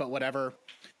on it, but whatever.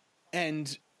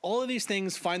 And all of these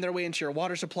things find their way into your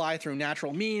water supply through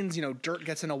natural means. Dirt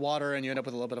gets into water and you end up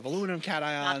with a little bit of aluminum cations.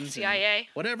 Not the CIA.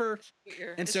 Whatever.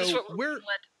 And so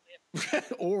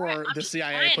or the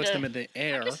CIA puts them in the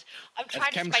air as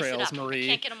chemtrails, Marie. I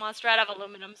can't get a monster out of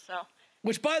aluminum, so.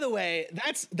 Which, by the way,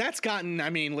 that's gotten,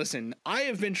 listen, I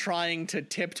have been trying to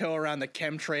tiptoe around the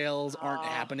chemtrails aren't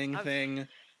happening thing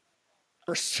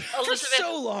for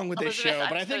so long with this show,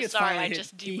 but I think it's finally hit I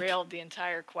just derailed the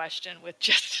entire question with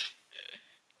just...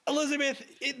 Elizabeth,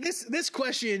 this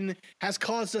question has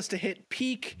caused us to hit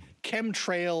peak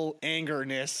chemtrail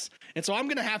angerness, and so I'm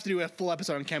going to have to do a full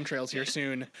episode on chemtrails here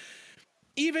soon.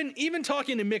 Even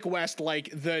talking to Mick West, like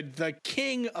the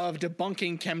king of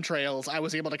debunking chemtrails, I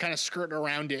was able to kind of skirt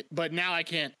around it, but now I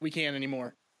can't. We can't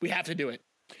anymore. We have to do it.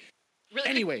 Really?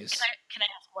 Anyways. Can I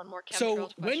ask one more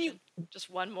chemtrails question. Just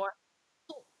one more.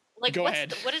 Like, go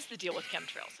ahead. What is the deal with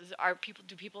chemtrails?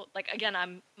 Do people like,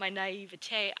 again, my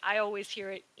naivete, I always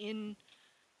hear it in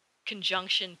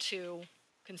conjunction to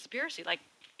conspiracy. Like,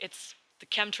 it's the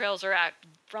chemtrails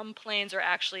from planes are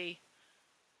actually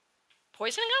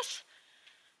poisoning us?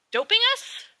 Doping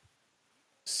us?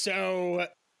 So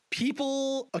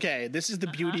okay, this is the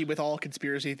beauty with all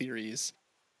conspiracy theories.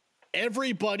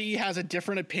 Everybody has a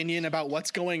different opinion about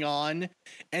what's going on,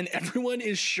 and everyone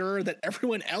is sure that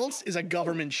everyone else is a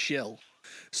government shill.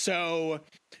 So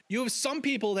you have some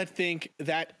people that think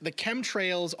that the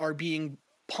chemtrails are being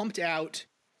pumped out.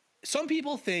 Some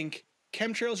people think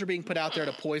chemtrails are being put out there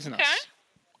to poison us,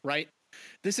 right?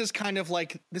 This is kind of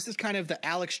the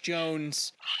Alex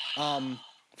Jones,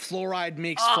 fluoride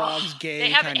makes frogs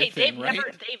gay kind of thing, right?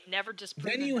 They've never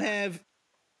disproven. Then you have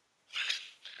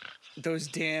those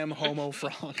damn homo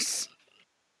frogs.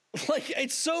 Like,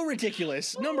 it's so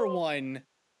ridiculous. Number one,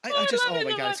 I just, oh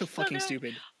my god, it's so fucking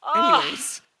stupid.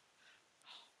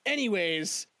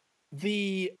 Anyways,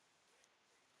 the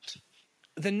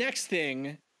next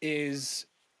thing is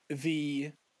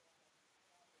the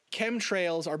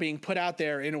chemtrails are being put out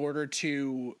there in order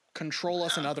to control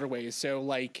us in other ways. So,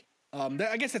 like,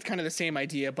 I guess that's kind of the same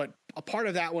idea, but a part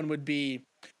of that one would be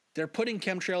they're putting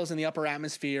chemtrails in the upper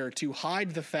atmosphere to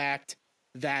hide the fact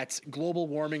that global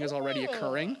warming is already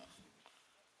occurring.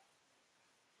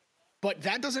 But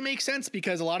that doesn't make sense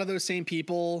because a lot of those same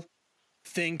people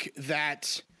think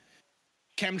that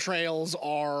chemtrails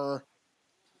are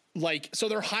like, so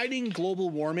they're hiding global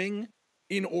warming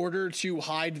in order to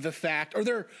hide the fact,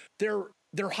 or they're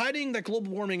hiding that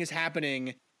global warming is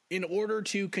happening in order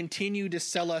to continue to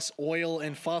sell us oil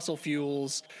and fossil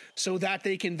fuels so that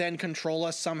they can then control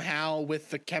us somehow with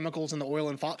the chemicals in the oil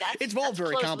and fossil. It's all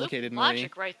very complicated, Marie.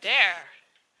 Logic right there.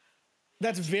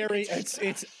 That's very,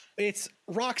 it's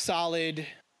rock solid.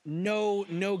 No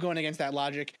going against that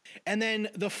logic. And then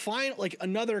the final, like,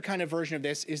 another kind of version of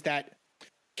this is that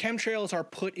chemtrails are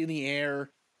put in the air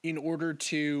in order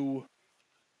to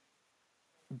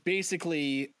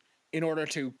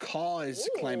cause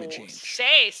climate change. See,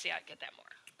 I get that more.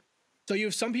 So you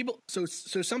have some people, so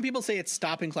some people say it's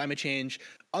stopping climate change.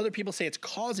 Other people say it's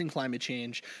causing climate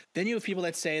change. Then you have people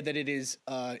that say that it is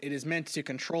meant to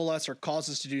control us or cause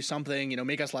us to do something,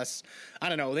 make us less, I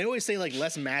don't know. They always say like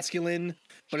less masculine,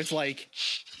 but it's like,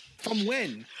 from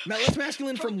when? Less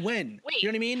masculine from when? Wait, you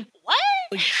know what I mean? What?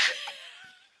 Like,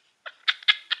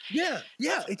 yeah,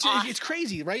 it's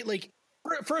crazy, right? Like,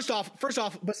 First off,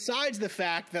 besides the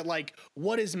fact that, like,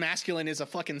 what is masculine is a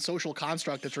fucking social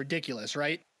construct that's ridiculous,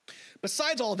 right?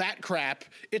 Besides all that crap,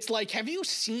 it's like, have you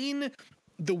seen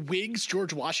the wigs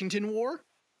George Washington wore?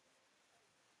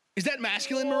 Is that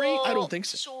masculine, Marie? I don't think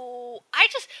so.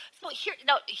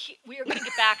 We are going to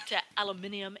get back to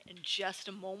aluminium in just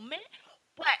a moment.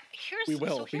 But here's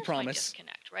my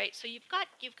disconnect, right? So you've got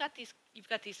these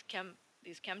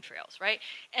chemtrails, right?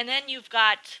 And then you've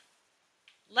got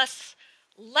less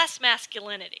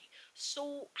masculinity.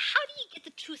 So how do you get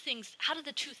the two things? How do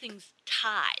the two things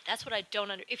tie? That's what I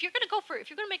don't understand. If you're going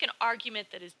to make an argument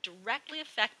that is directly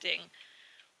affecting,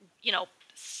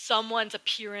 someone's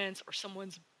appearance or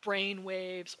someone's brain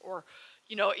waves, or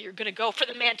you're going to go for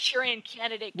the Manchurian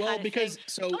Candidate kind of thing.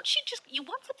 Don't you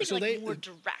want something more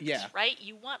direct, right?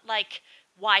 You want like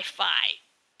Wi-Fi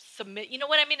submit. You know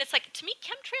what I mean? It's like, to me,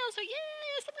 chemtrails are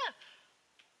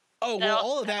Oh, well,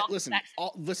 all of that. Listen.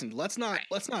 Let's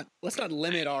not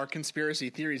limit our conspiracy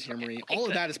theories here, Marie. All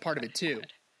of that is part of it too,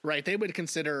 right? They would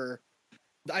consider.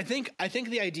 I think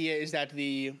the idea is that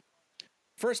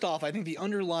first off, I think the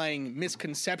underlying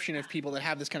misconception of people that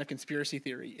have this kind of conspiracy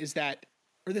theory is that,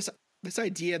 or this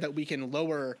idea that we can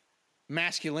lower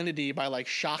masculinity by like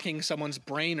shocking someone's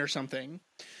brain or something,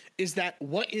 is that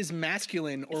what is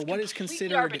masculine or what is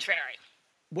considered arbitrary,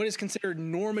 what is considered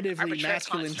normatively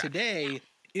masculine today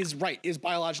is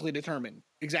biologically determined.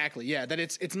 Exactly. Yeah. That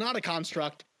it's not a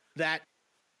construct that,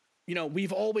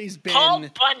 we've always been, Paul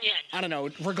Bunyan. I don't know,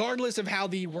 regardless of how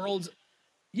the world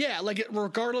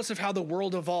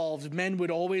evolved, men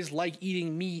would always like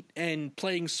eating meat and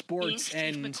playing sports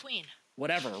and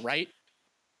whatever, right?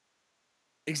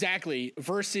 Exactly.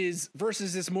 Versus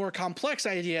this more complex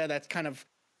idea that's kind of,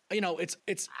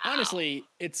 it's honestly,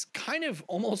 it's kind of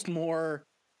almost more,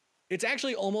 it's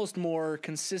actually almost more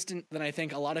consistent than I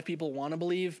think a lot of people want to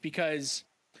believe, because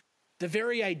the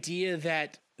very idea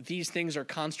that these things are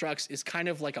constructs is kind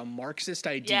of like a Marxist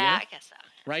idea. Yeah, I guess so.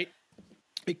 Right?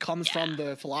 It comes from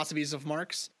the philosophies of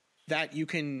Marx, that you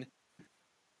can,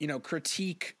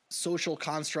 critique social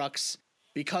constructs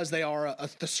because they are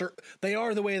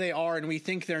the way they are, and we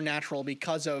think they're natural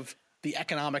because of the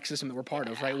economic system that we're part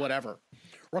of, right? Whatever.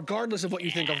 Regardless of what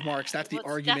you think of Marx, that's the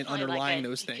argument underlying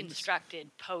those things. Constructed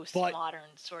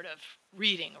postmodern sort of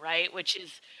reading, right? Which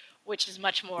is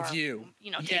much more takes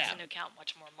into account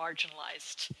much more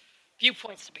marginalized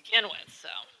viewpoints to begin with. So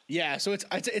yeah, so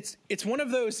it's one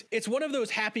of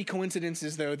those happy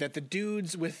coincidences though that the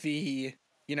dudes with the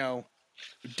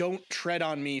 "Don't tread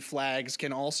on me" flags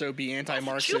can also be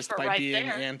anti-Marxist by being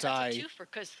anti.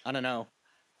 I don't know.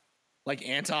 Like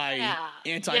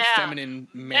anti-feminine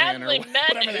man or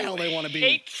whatever the hell they want to be.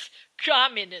 Hates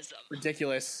communism.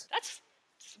 Ridiculous. That's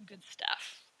some good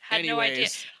stuff. I had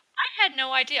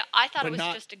no idea. I thought it was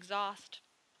just exhaust.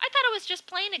 I thought it was just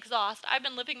plain exhaust. I've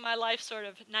been living my life sort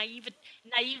of naively.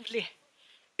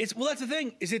 That's the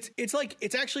thing.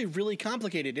 It's actually really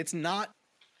complicated. It's not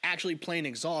actually plain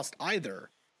exhaust either.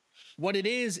 What it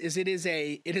is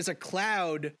a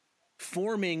cloud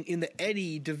forming in the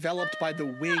eddy developed by the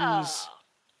wings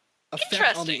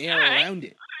effect on the air around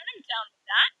it. I'm down with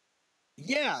that.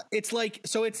 Yeah, it's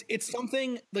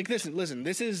something like this. Listen,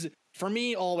 this is for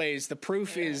me always the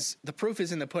proof is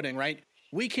in the pudding, right?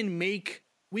 We can make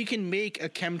a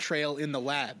chemtrail in the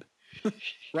lab,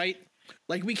 right?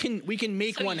 Like we can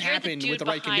make one happen with the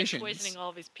right conditions. Poisoning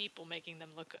all these people, making them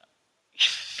look.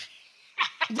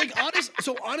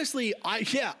 Honestly,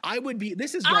 I would be.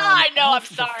 This is I know. I'm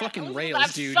sorry. Fucking rails, I'm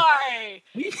dude. Sorry.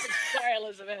 I'm sorry,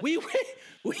 Elizabeth.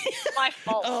 My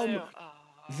fault too.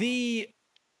 The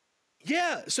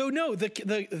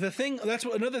thing. That's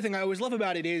another thing I always love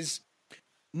about it is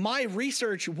my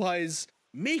research was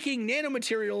making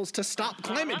nanomaterials to stop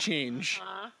climate change.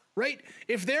 Right?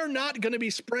 If they're not going to be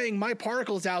spraying my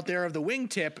particles out there of the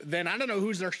wingtip, then I don't know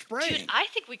who's they're spraying. Dude, I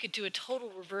think we could do a total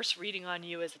reverse reading on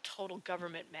you as a total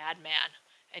government madman,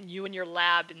 and you and your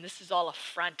lab, and this is all a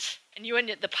front, and you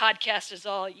and the podcast is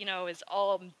all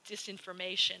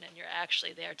disinformation, and you're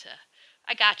actually there to.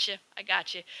 I got you.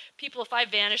 People, if I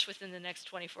vanish within the next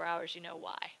 24 hours, you know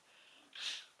why.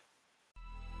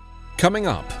 Coming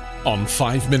up on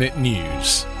 5 Minute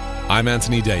News, I'm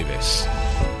Anthony Davis.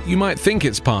 You might think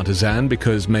it's partisan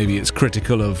because maybe it's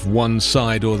critical of one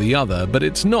side or the other, but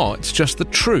it's not. It's just the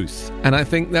truth. And I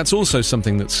think that's also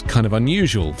something that's kind of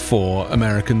unusual for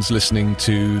Americans listening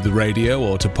to the radio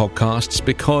or to podcasts,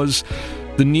 because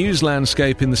the news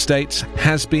landscape in the States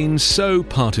has been so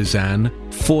partisan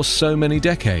for so many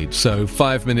decades. So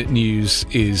 5 Minute News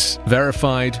is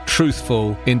verified,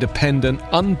 truthful, independent,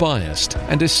 unbiased,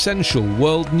 and essential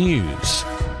world news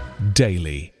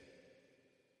daily.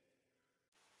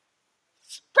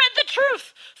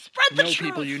 Spread the truth.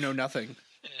 People, you know nothing.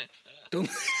 Don't.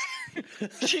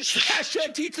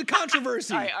 Hashtag teach the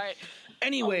controversy. All right.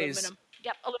 Anyways.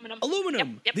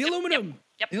 Aluminum. Yep. The aluminum.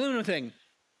 The aluminum thing.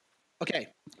 Okay.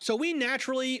 So we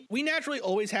naturally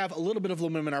always have a little bit of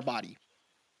aluminum in our body.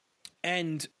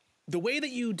 And the way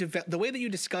that you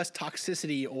discuss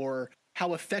toxicity or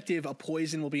how effective a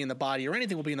poison will be in the body or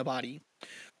anything will be in the body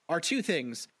are two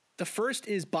things. The first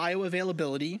is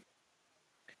bioavailability.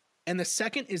 And the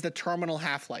second is the terminal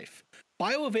half-life.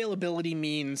 Bioavailability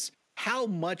means how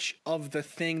much of the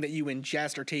thing that you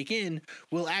ingest or take in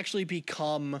will actually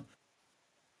become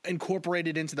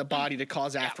incorporated into the body to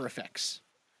cause after effects,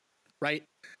 right?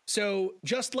 So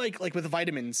just like with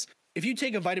vitamins, if you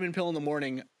take a vitamin pill in the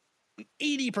morning,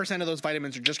 80% of those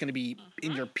vitamins are just going to be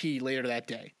in your pee later that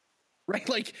day. Right?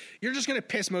 Like you're just going to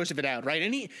piss most of it out, right?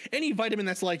 Any vitamin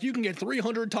that's like you can get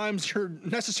 300 times your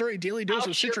necessary daily dose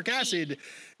of citric acid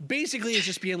basically is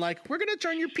just being like, we're going to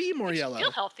turn your pee more yellow.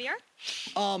 Feel healthier.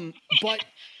 But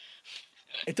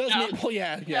it does make, well,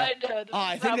 yeah.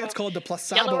 I think that's called the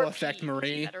placebo effect,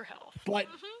 Marie. Better health. But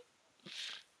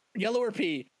yellower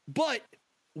pee. But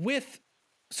with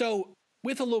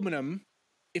aluminum,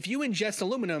 if you ingest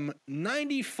aluminum,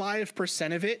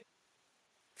 95% of it,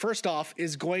 first off,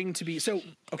 is going to be... So,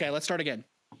 okay, let's start again.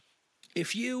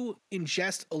 If you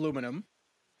ingest aluminum,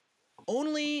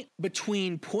 only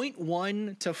between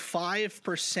 0.1 to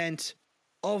 5%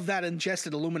 of that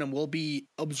ingested aluminum will be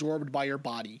absorbed by your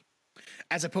body,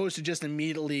 as opposed to just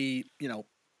immediately,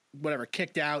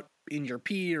 kicked out in your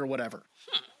pee or whatever.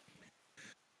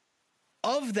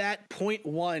 Of that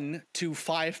 0.1 to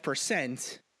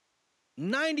 5%,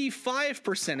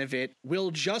 95% of it will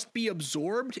just be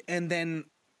absorbed and then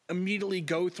immediately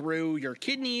go through your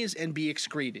kidneys and be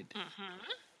excreted.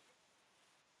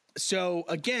 So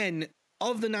again,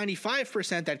 of the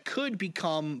 95% that could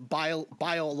become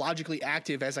biologically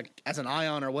active as an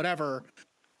ion or whatever,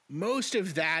 most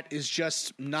of that is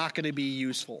just not going to be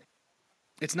useful.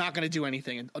 It's not going to do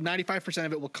anything. And 95%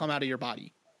 of it will come out of your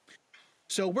body.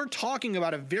 So we're talking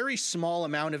about a very small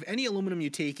amount of any aluminum you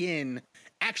take in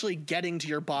actually getting to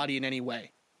your body in any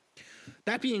way.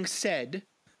 that being said,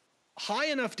 high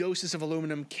enough doses of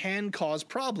aluminum can cause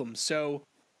problems. So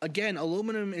again,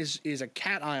 aluminum is a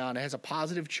cation. It has a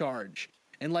positive charge.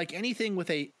 And like anything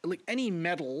with any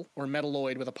metal or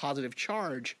metalloid with a positive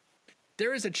charge,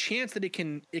 there is a chance that it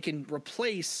can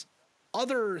replace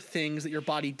other things that your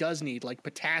body does need, like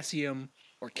potassium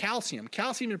or calcium.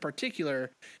 Calcium in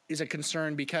particular is a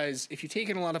concern because if you take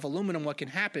in a lot of aluminum, what can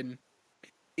happen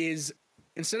is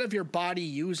instead of your body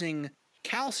using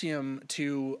calcium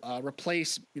to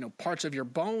replace, parts of your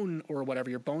bone or whatever,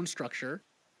 your bone structure,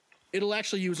 it'll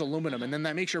actually use aluminum, and then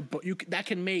that makes that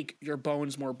can make your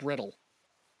bones more brittle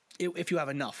if you have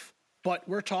enough. But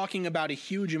we're talking about a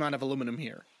huge amount of aluminum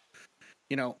here.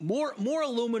 More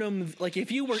aluminum. Like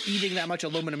if you were eating that much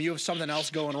aluminum, you have something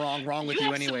else going wrong with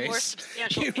you anyways.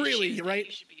 You really, right?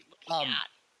 You should be looking at.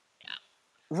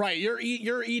 Yeah. Right.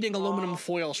 You're eating aluminum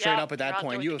foil straight up at that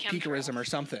point. You have picorism or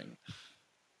something.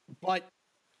 But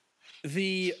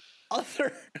the other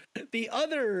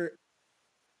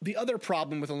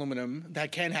problem with aluminum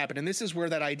that can happen, and this is where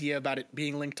that idea about it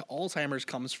being linked to Alzheimer's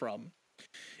comes from,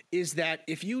 is that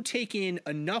if you take in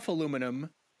enough aluminum,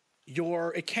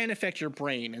 it can affect your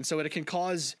brain, and so it can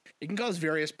cause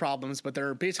various problems, but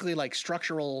they're basically like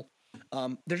structural.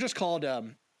 They're just called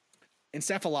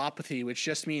encephalopathy, which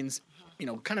just means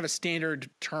kind of a standard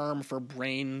term for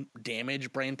brain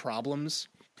damage, brain problems.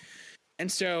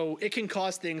 And so it can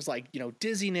cause things like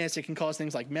dizziness. It can cause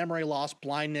things like memory loss,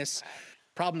 blindness,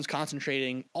 problems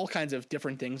concentrating, all kinds of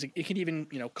different things. It can even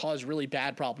cause really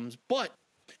bad problems. But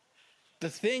the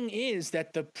thing is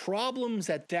that the problems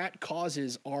that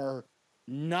causes are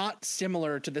not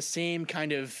similar to the same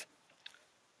kind of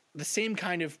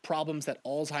problems that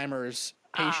Alzheimer's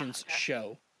patients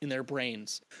show in their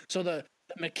brains. So the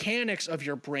mechanics of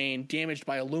your brain damaged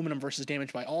by aluminum versus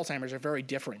damaged by Alzheimer's are very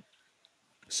different.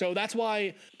 So that's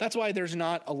why there's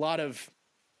not a lot of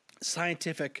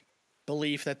scientific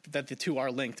belief that the two are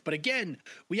linked. But again,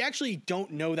 we actually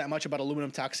don't know that much about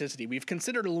aluminum toxicity. We've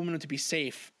considered aluminum to be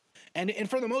safe. And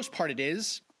for the most part, it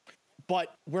is,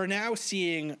 but we're now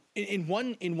seeing in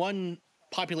one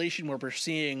population where we're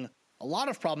seeing a lot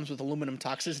of problems with aluminum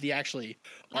toxicity. Actually,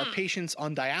 are patients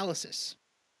on dialysis,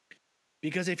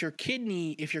 because if your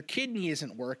kidney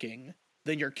isn't working,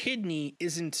 then your kidney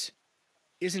isn't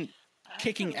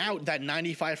kicking out that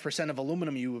 95% of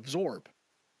aluminum you absorb.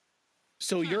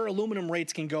 So your aluminum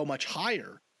rates can go much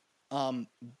higher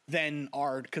than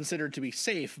are considered to be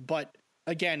safe. But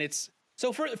again,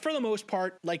 so for the most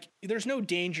part, like there's no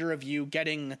danger of you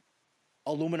getting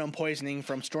aluminum poisoning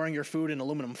from storing your food in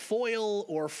aluminum foil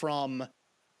or from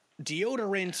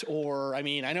deodorant, or I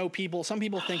know some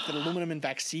people think that aluminum in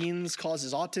vaccines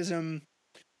causes autism.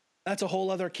 That's a whole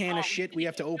other can of shit we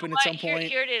have to open at some point.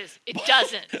 Here it is. It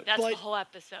doesn't. That's the whole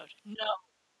episode. No.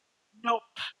 Nope.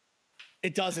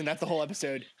 It doesn't. That's the whole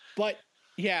episode. But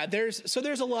yeah, there's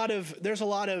a lot of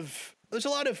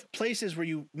places where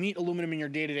you meet aluminum in your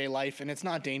day-to-day life, and it's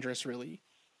not dangerous really.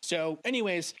 So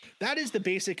anyways, that is the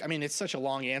basic. it's such a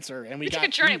long answer, and we took a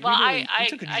journey. I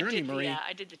took a journey, Marie.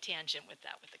 I did the tangent with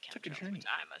that with the chemtrails. Took a journey. Which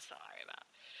I'm sorry about.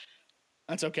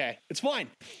 That's okay. It's fine.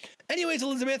 Anyways,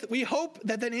 Elizabeth, we hope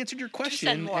that answered your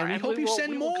question, and we hope you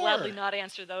send more. We will gladly not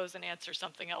answer those and answer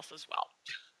something else as well.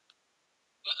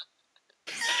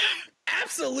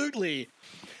 Absolutely.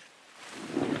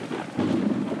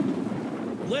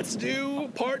 Let's do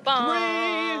part 3.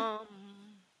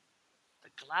 The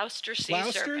Gloucester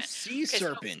sea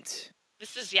serpent.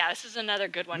 This is another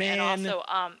good one. Man. And also,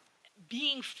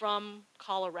 being from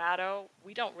Colorado,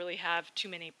 we don't really have too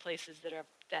many places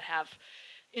that have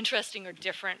interesting or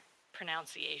different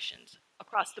pronunciations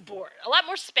across the board. A lot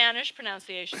more Spanish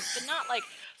pronunciations, but not like.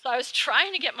 So I was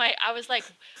trying to get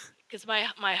because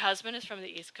my husband is from the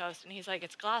East Coast, and he's like,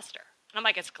 it's Gloucester. And I'm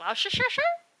like, it's Gloucestershire?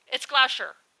 It's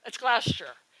Gloucester. It's Gloucester.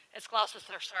 It's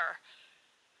Gloucestershire.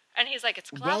 And he's like, it's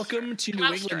Gloucester. Welcome to New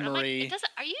England, Marie. Like,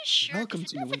 are you sure? Welcome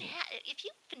to New England. If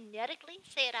you phonetically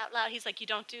say it out loud, he's like, you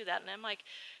don't do that. And I'm like,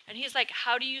 and he's like,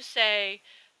 how do you say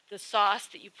the sauce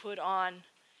that you put on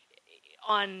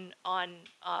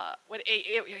what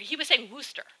he was saying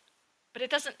Worcester, but it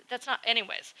doesn't. That's not.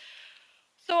 Anyways,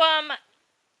 so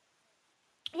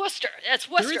Worcester. That's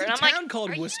Worcester. There is a and town I'm like,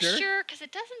 called Worcester. Are you sure? Because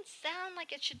it doesn't sound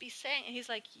like it should be saying. And he's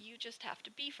like, you just have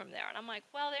to be from there. And I'm like,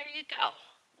 well, there you go,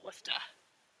 Worcester.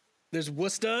 There's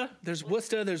Worcester. There's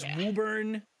Worcester. There's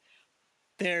Woburn.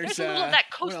 There's a little of that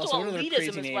coastal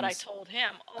elitism is what I told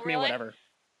him. Oh, really? Whatever.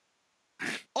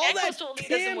 All that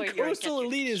coastal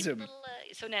elitism.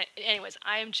 So, anyways,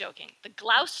 I am joking. The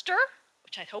Gloucester,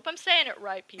 which I hope I'm saying it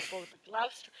right, people.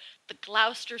 The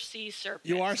Gloucester sea serpent.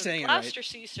 You are saying it right. The Gloucester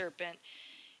sea serpent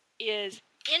is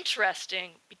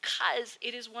interesting because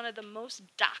it is one of the most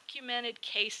documented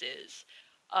cases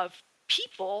of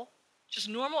people, just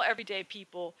normal everyday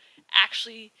people,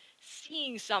 actually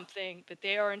seeing something that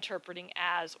they are interpreting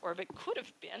as, or if it could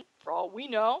have been, for all we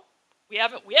know, we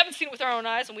haven't seen it with our own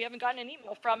eyes, and we haven't gotten an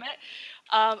email from it,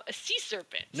 a sea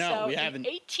serpent. No, so we haven't.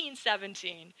 In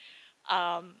 1817,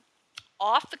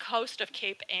 off the coast of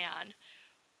Cape Ann,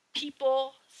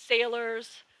 people,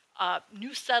 sailors,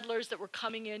 new settlers that were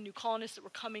coming in, new colonists that were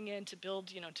coming in to build,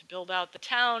 to build out the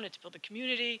town and to build the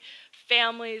community,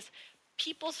 families,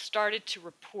 people started to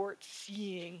report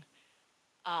seeing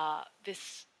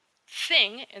this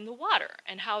thing in the water.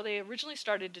 And how they originally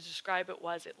started to describe it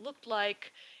was it looked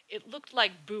like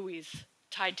buoys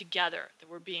tied together that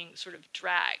were being sort of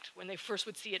dragged. When they first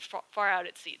would see it far out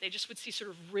at sea, they just would see sort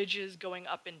of ridges going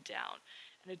up and down.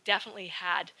 And it definitely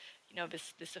had,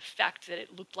 this effect that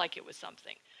it looked like it was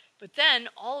something. But then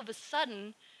all of a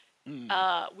sudden,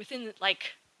 within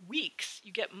like weeks,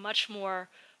 you get much more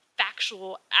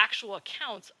actual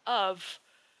accounts of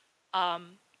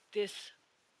this,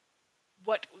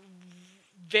 what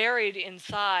varied in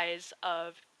size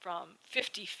of from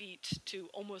 50 feet to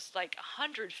almost like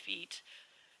 100 feet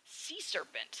sea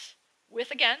serpent with,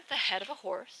 again, the head of a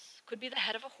horse. Could be the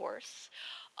head of a horse.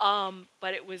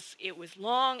 But it was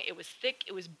long, it was thick,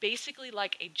 it was basically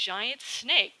like a giant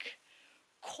snake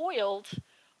coiled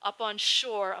up on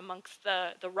shore amongst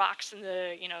the rocks and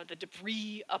the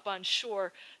debris up on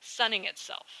shore, sunning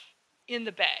itself in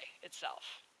the bay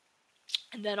itself.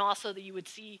 And then also that you would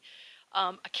see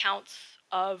accounts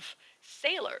of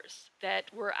sailors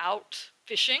that were out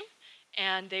fishing,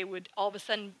 and they would all of a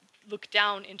sudden look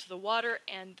down into the water,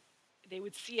 and they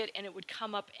would see it, and it would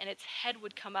come up, and its head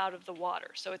would come out of the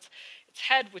water. So its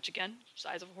head, which again,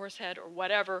 size of a horse head or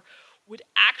whatever, would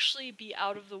actually be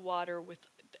out of the water with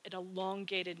an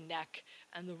elongated neck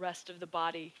and the rest of the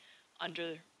body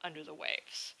under the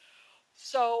waves.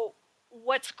 So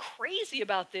what's crazy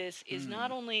about this is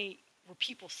not only were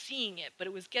people seeing it, but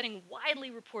it was getting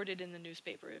widely reported in the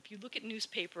newspaper. If you look at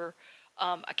newspaper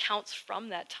accounts from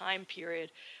that time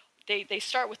period, they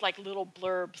start with like little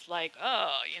blurbs like,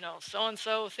 oh,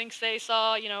 so-and-so thinks they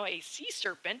saw, a sea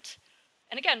serpent.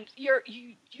 And again,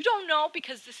 you don't know,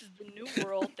 because this is the new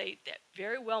world. That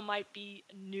very well might be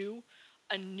a new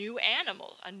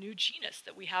animal, a new genus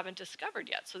that we haven't discovered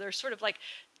yet. So they're sort of like,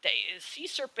 sea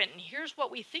serpent, and here's what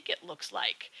we think it looks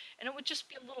like. And it would just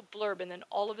be a little blurb, and then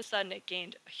all of a sudden it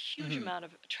gained a huge amount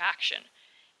of attraction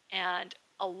and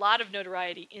a lot of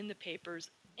notoriety in the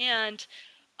papers. And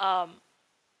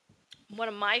one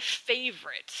of my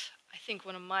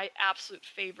absolute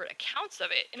favorite accounts of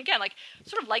it, and again, like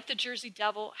sort of like the Jersey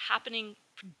Devil, happening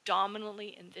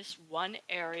predominantly in this one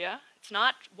area. It's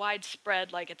not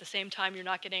widespread, like at the same time you're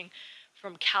not getting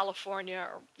from California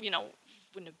or,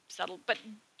 wouldn't have settled, but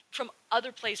from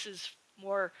other places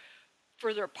more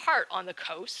further apart on the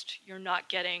coast, you're not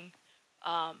getting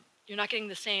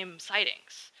the same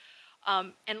sightings.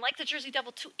 And like the Jersey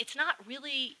Devil too, it's not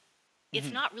really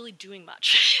doing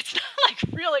much. It's not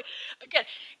like really, again,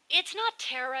 it's not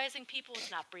terrorizing people.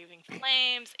 It's not breathing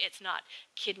flames. It's not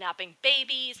kidnapping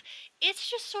babies. It's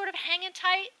just sort of hanging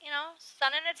tight,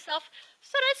 sunning itself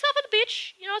at the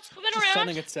beach. It's swimming around.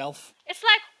 Sunning itself. It's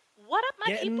like, what up,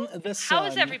 my Getting people? the sun. How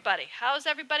is everybody? How's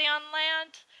everybody on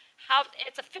land?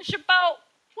 It's a fisher boat.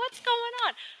 What's going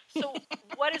on? So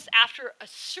what is, after a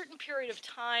certain period of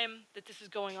time that this is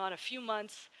going on, a few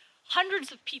months,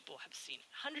 hundreds of people have seen it.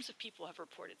 Hundreds of people have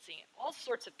reported seeing it. All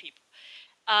sorts of people.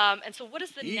 And so what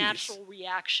is the natural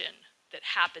reaction that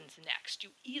happens next? You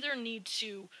either need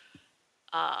to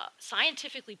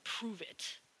scientifically prove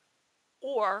it,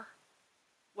 or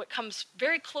what comes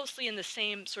very closely in the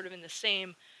same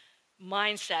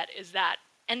mindset is that,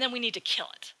 and then we need to kill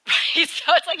it, right?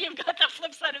 So it's like you've got the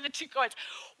flip side of the two coins.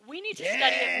 We need to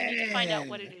study it. We need to find out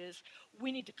what it is.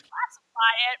 We need to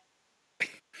classify it.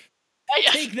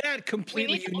 Take that,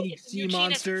 completely unique sea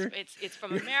monster. It's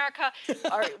from America.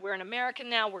 All right, we're in America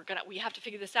now. We have to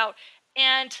figure this out.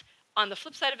 And on the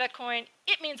flip side of that coin,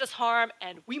 it means us harm,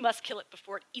 and we must kill it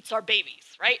before it eats our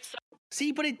babies, right? So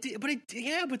see, but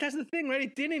that's the thing, right?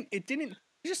 It didn't.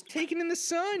 Just take it in the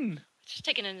sun. It's just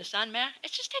taken in the sun, man.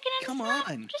 It's just taken in the sun.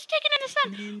 Come on. Just taken in the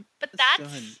sun. But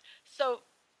that's so.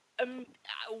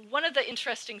 One of the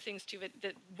interesting things too,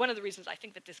 that one of the reasons I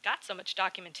think that this got so much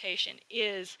documentation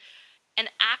is an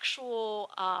actual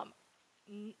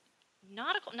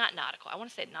nautical, not nautical. I want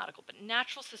to say nautical, but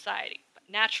natural society,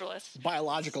 naturalists,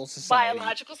 biological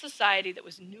society that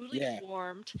was newly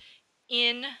formed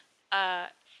in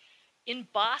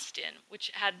Boston,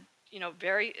 which had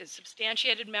very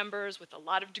substantiated members with a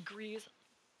lot of degrees,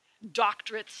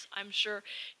 doctorates, I'm sure,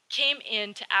 came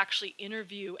in to actually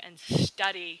interview and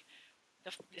study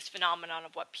this phenomenon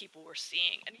of what people were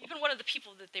seeing. And even one of the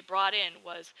people that they brought in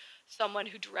was someone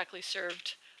who directly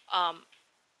served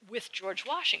with George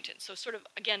Washington. So sort of,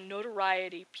 again,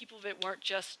 notoriety, people that weren't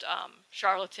just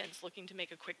charlatans looking to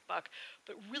make a quick buck,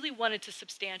 but really wanted to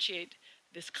substantiate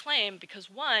this claim because,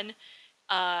 one,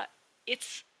 it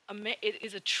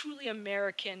is a truly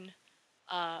American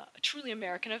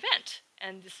event.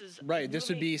 And this is right. This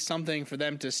would be something for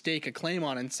them to stake a claim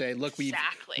on and say, look,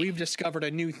 we've discovered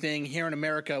a new thing here in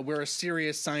America. We're a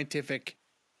serious scientific.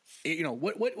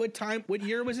 What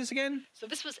year was this again? So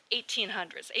this was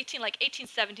 1800s,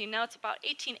 1817. Now it's about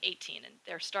 1818, and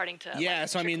they're starting to. Yeah.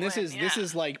 So I mean, this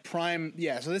is like prime.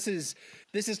 Yeah. So this is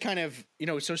kind of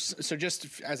so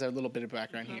just as a little bit of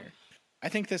background here, I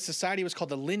think the society was called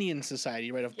the Linnean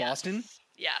Society, right, of Boston.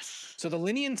 Yes. So the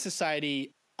Linnean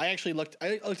Society. I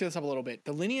looked this up a little bit.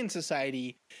 The Linnean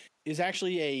Society is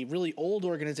actually a really old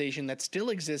organization that still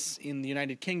exists in the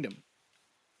United Kingdom.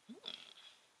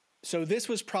 So this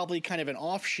was probably kind of an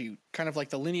offshoot, kind of like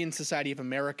the Linnean Society of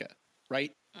America,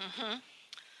 right?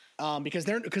 Because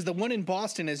the one in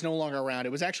Boston is no longer around.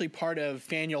 It was actually part of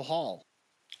Faneuil Hall,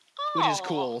 which is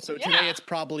cool. So today it's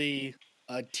probably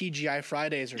TGI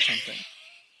Fridays or something,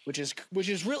 which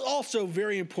is really also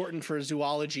very important for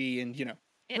zoology and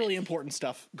really important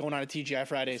stuff going on at TGI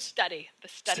Fridays. The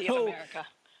study of America.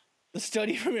 The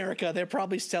study of America. They're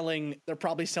probably selling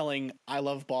I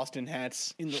Love Boston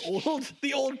hats in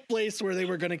the old place where they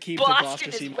were going to keep Boston the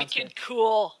Gloucester sea monster. Wicked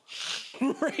cool.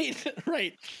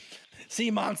 Right.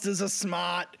 Sea monsters are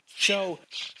smart. So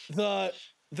the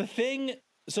thing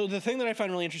that I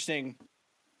find really interesting,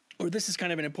 or this is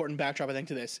kind of an important backdrop I think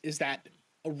to this, is that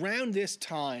around this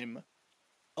time,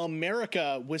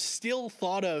 America was still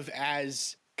thought of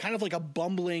as kind of like a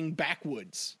bumbling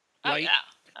backwoods, right?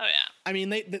 Oh yeah. I mean,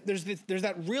 there's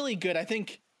that really good. I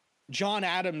think John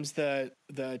Adams, the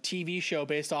TV show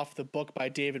based off the book by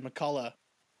David McCullough,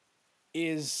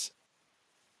 is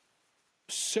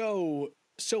so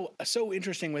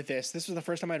interesting with this. This was the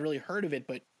first time I'd really heard of it,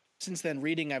 but since then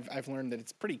reading, I've learned that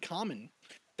it's pretty common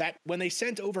that when they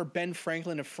sent over Ben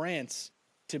Franklin of France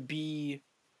to be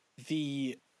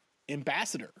the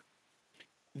ambassador,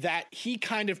 that he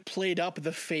kind of played up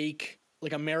the fake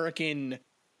like American,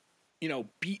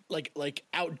 beat like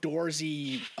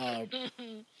outdoorsy. I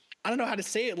don't know how to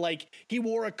say it. Like he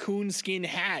wore a coonskin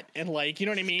hat and like, you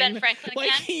know what I mean? Ben Franklin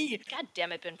like again? God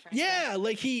damn it, Ben Franklin. Yeah,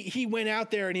 like he went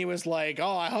out there and he was like,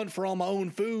 oh, I hunt for all my own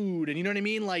food, and you know what I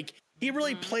mean? Like he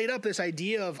really played up this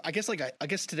idea of, I guess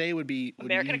today would be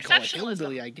American exceptionalism.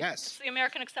 Hillbilly, I guess. It's the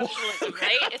American exceptionalism,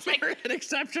 right? It's like American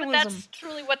exceptionalism. But that's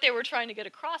truly what they were trying to get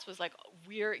across was like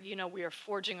we are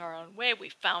forging our own way. We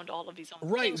found all of these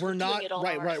own things. We're not doing it all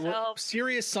right. ourselves.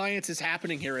 Serious science is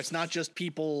happening here. It's not just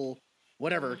people,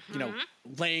 whatever,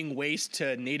 laying waste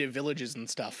to native villages and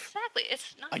stuff. Exactly.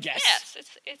 It's not. I guess. Yes.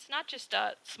 It's not just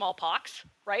smallpox,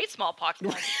 right? Smallpox.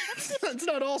 It's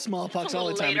not all smallpox all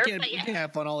the time. Later, we can't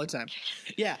have fun all the time.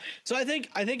 Yeah. So I think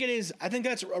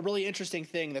that's a really interesting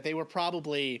thing that they were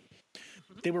probably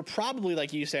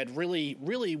like you said, really,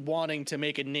 really wanting to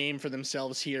make a name for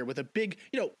themselves here with a big,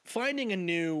 finding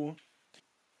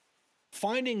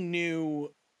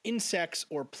new insects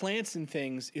or plants and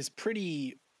things is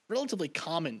pretty relatively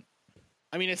common.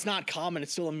 I mean, it's not common.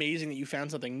 It's still amazing that you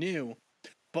found something new.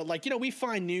 But like, we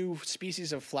find new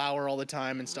species of flower all the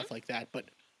time and stuff like that. But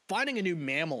finding a new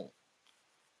mammal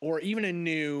or even a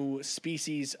new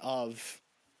species of,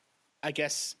 I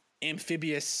guess,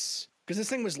 amphibious, because this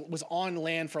thing was on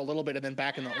land for a little bit and then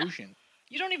back in the ocean.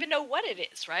 You don't even know what it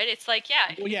is, right? It's like,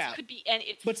 it could be, and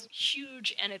it's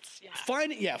huge, and it's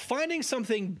finding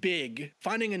something big,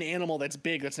 finding an animal that's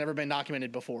big that's never been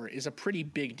documented before is a pretty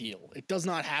big deal. It does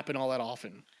not happen all that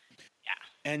often.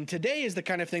 Yeah. And today is the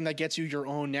kind of thing that gets you your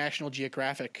own National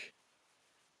Geographic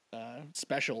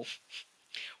special,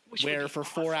 where for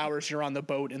awesome. 4 hours you're on the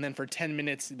boat, and then for 10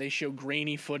 minutes they show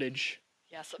grainy footage.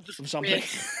 Yes, of something.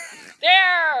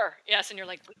 There. Yes, and you're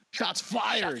like, shots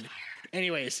fired.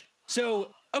 Anyways. So,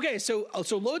 okay, so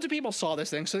loads of people saw this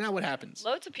thing. So now what happens?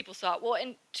 Loads of people saw it. Well,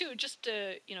 and two, just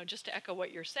to echo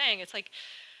what you're saying, it's like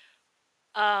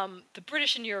the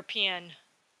British and European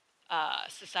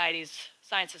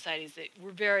science societies, they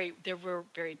were very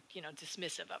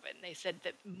dismissive of it, and they said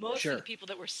that most of the people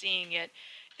that were seeing it,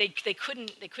 they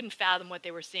couldn't fathom what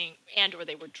they were seeing, or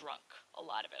they were drunk. A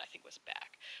lot of it, I think, was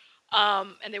back.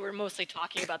 And they were mostly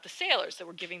talking about the sailors that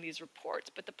were giving these reports.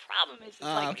 But the problem is,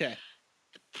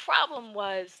 the problem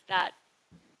was that,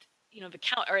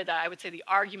 I would say the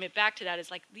argument back to that is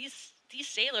like these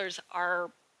sailors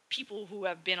are people who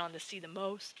have been on the sea the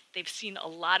most. They've seen a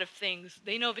lot of things.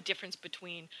 They know the difference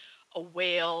between a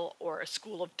whale or a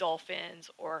school of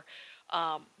dolphins or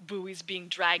buoys being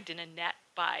dragged in a net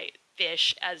by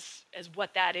fish as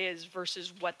what that is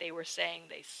versus what they were saying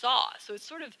they saw. So it's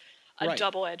sort of a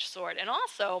double-edged sword. And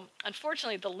also,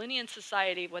 unfortunately, the Linnean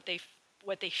Society, what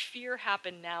they fear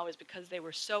happened now is because they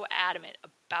were so adamant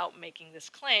about making this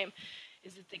claim,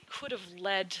 is that they could have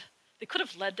led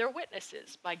their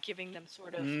witnesses by giving them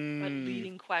sort of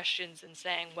leading questions and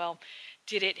saying, well,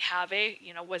 did it have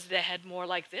was the head more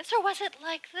like this or was it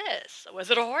like this?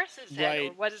 Was it a horse's head?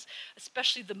 Or was,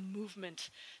 especially the movement,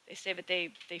 they say that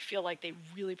they feel like they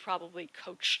really probably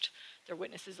coached their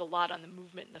witnesses a lot on the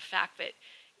movement and the fact that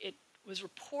it was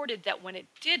reported that when it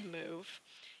did move,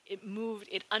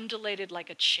 it undulated like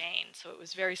a chain. So it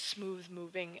was very smooth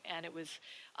moving, and it was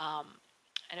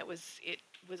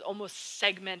almost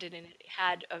segmented, and it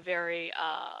had a very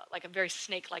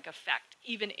snake-like effect,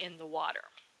 even in the water.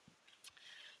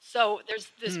 So there's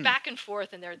this back and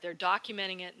forth, and they're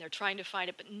documenting it, and they're trying to find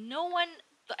it, but no one.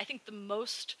 I think the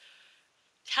most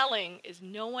telling is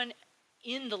no one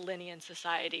in the Linnean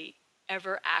Society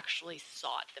ever actually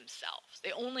saw it themselves.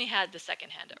 They only had the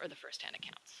second-hand or the first-hand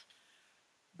accounts,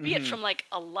 be it from like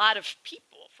a lot of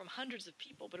people, from hundreds of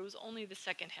people, but it was only the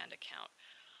second-hand account.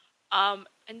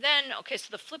 And then, so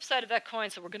the flip side of that coin,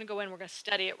 so we're going to go in, we're going to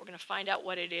study it, we're going to find out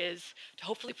what it is, to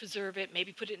hopefully preserve it,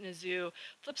 maybe put it in a zoo.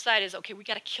 Flip side is, we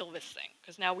got to kill this thing,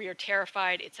 because now we are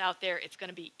terrified, it's out there, it's going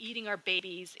to be eating our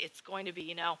babies, it's going to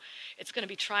be, it's going to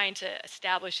be trying to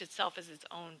establish itself as its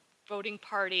own voting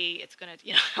party, it's going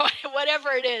to, whatever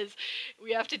it is,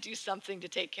 we have to do something to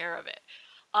take care of it.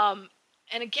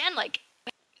 And again,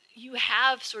 you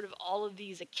have sort of all of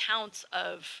these accounts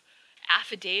of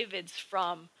affidavits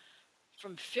from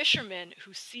fishermen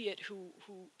who see it, who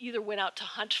either went out to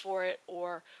hunt for it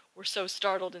or were so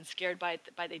startled and scared by it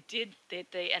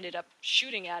that they ended up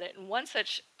shooting at it. And one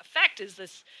such effect is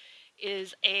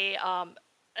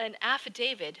an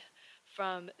affidavit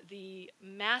from the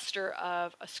master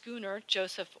of a schooner,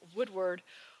 Joseph Woodward,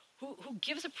 who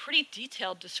gives a pretty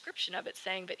detailed description of it,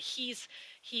 saying that he's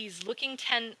looking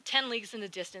 10 leagues in the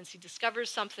distance. He discovers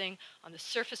something on the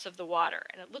surface of the water,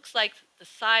 and it looks like the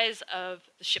size of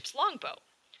the ship's longboat.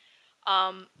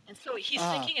 And so he's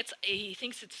thinking he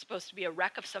thinks it's supposed to be a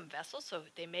wreck of some vessel, so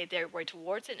they made their way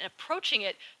towards it, and approaching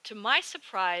it, to my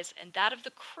surprise and that of the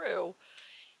crew,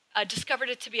 discovered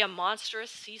it to be a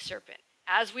monstrous sea serpent.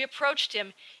 As we approached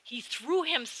him, he threw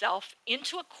himself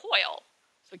into a coil.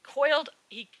 So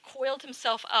he coiled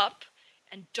himself up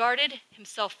and darted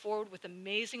himself forward with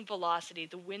amazing velocity.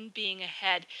 The wind being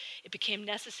ahead, it became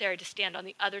necessary to stand on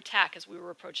the other tack as we were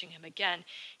approaching him again.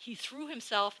 He threw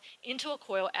himself into a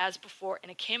coil as before, and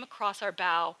it came across our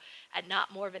bow at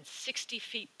not more than 60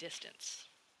 feet distance.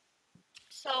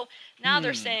 So now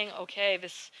they're saying,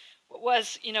 what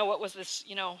was this,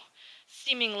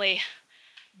 seemingly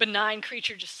benign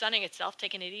creature just sunning itself,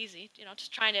 taking it easy,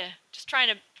 just trying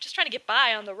to get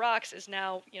by on the rocks, is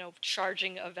now,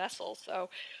 charging a vessel. So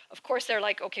of course they're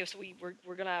like, so we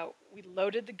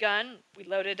loaded the gun, we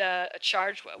loaded a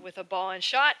charge with a ball and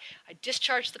shot. I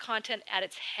discharged the content at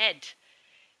its head,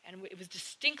 and it was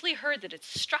distinctly heard that it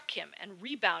struck him and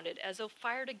rebounded as though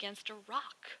fired against a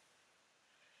rock.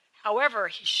 However,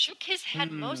 he shook his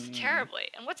head most terribly.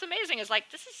 And what's amazing is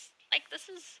this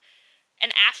is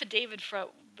an affidavit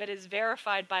that is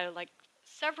verified by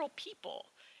several people,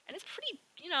 and it's pretty,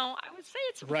 I would say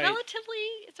it's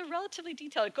relatively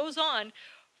detailed. It goes on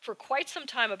for quite some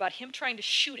time about him trying to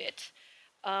shoot it,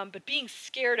 but being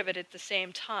scared of it at the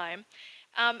same time.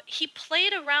 He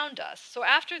played around us. So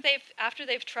after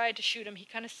they've tried to shoot him, he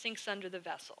kind of sinks under the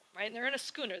vessel, right? And they're in a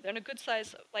schooner. They're in a good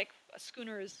size, a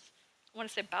schooner is, I want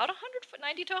to say about 100 foot,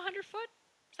 90 to 100 foot,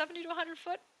 70 to 100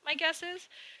 foot, my guess is.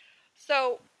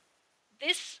 So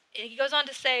he goes on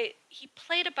to say, he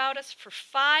played about us for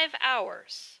 5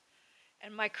 hours,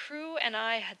 and my crew and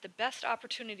I had the best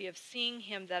opportunity of seeing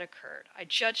him that occurred. I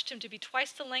judged him to be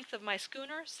twice the length of my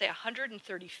schooner, say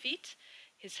 130 feet.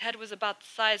 His head was about the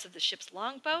size of the ship's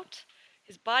longboat.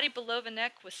 His body below the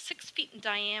neck was 6 feet in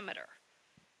diameter.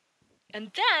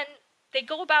 And then they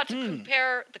go about to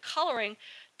compare the coloring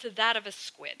to that of a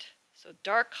squid. So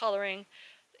dark coloring,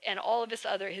 and all of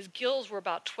his gills were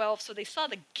about 12, so they saw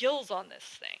the gills on this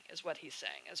thing, is what he's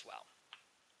saying as well.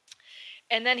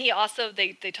 And then he also,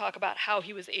 they talk about how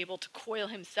he was able to coil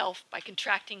himself by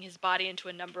contracting his body into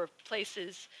a number of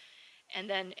places, and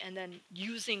then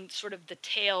using sort of the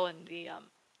tail and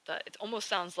it almost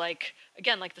sounds like,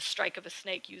 again, like the strike of a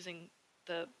snake, using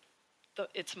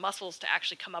its muscles to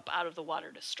actually come up out of the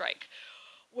water to strike,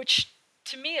 which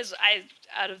to me,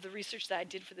 out of the research that I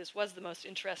did for this, was the most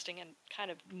interesting and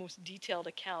kind of most detailed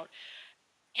account.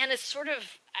 And it's sort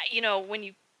of, when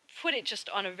you put it just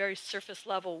on a very surface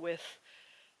level with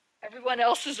everyone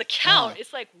else's account,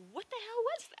 it's like, what the hell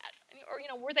was that? Or,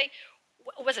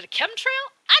 was it a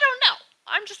chemtrail? I don't know.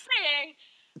 I'm just saying.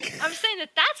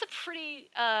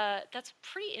 That's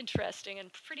pretty interesting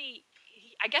and pretty.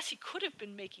 I guess he could have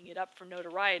been making it up for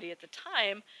notoriety at the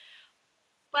time,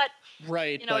 but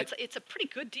it's a pretty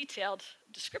good detailed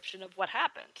description of what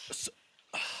happened.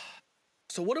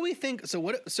 So what do we think?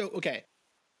 Okay,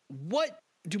 what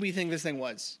do we think this thing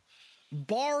was?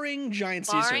 Barring giant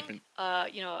sea serpent,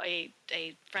 a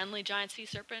friendly giant sea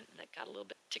serpent that got a little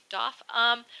bit ticked off.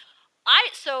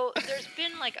 There's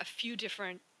been like a few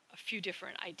different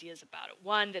ideas about it.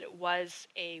 One, that it was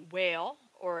a whale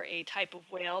or a type of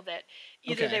whale that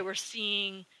either they were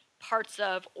seeing parts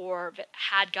of or that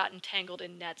had gotten tangled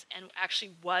in nets and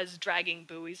actually was dragging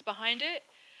buoys behind it.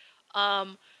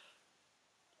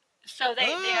 So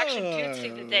they actually did say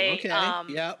that they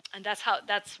and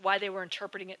that's why they were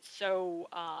interpreting it so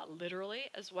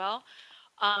literally as well.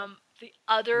 The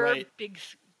other big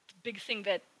thing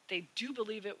that they do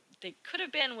believe they could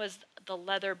have been was the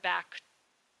leatherback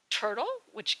turtle,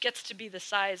 which gets to be the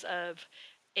size of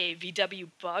a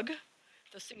VW bug.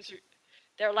 Those things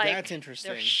that's interesting.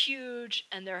 They're huge,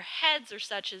 and their heads are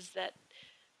such as that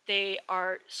they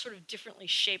are sort of differently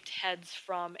shaped heads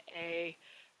from a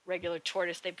regular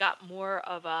tortoise. They've got more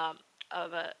of a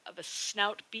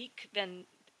snout beak than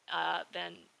a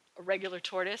regular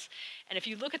tortoise. And if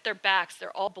you look at their backs,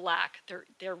 they're all black.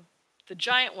 The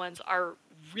giant ones are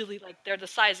really they're the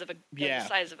size of a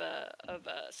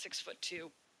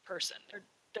 6'2" person.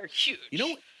 They're huge.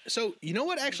 You know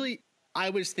what actually I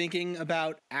was thinking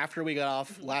about after we got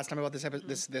off last time about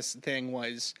this thing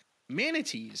was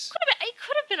manatees. It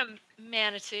could have been a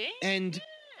manatee. And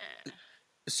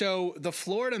so the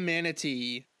Florida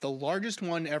manatee, the largest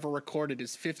one ever recorded,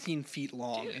 is 15 feet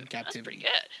long in captivity. That's pretty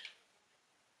good.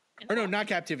 Or no, not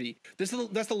captivity. That's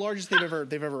the largest they've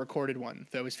ever recorded one,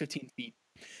 though, is 15 feet.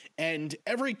 And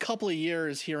every couple of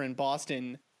years here in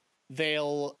Boston,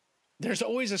 there's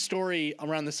always a story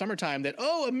around the summertime that,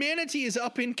 a manatee is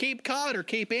up in Cape Cod or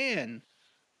Cape Ann.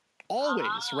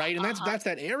 Always, right? And that's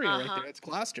that area right there. It's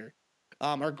Gloucester.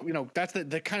 That's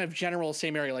the kind of general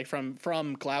same area, like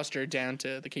from Gloucester down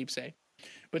to the Cape Say.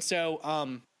 But so,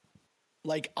 I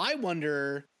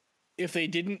wonder if they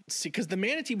didn't see, because the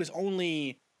manatee was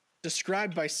only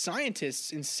described by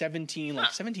scientists in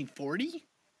 1740,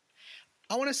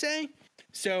 I want to say.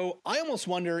 So I almost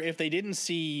wonder if they didn't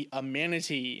see a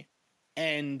manatee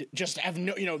and just have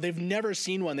they've never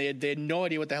seen one. They had no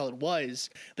idea what the hell it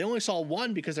was. They only saw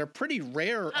one because they're pretty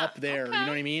rare up there. Okay. You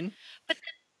know what I mean?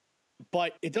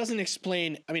 But it doesn't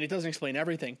explain. I mean, it doesn't explain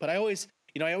everything. But I always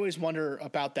wonder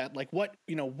about that. Like, what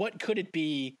could it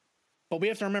be? But we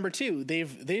have to remember too.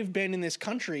 They've been in this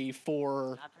country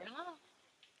for not very long.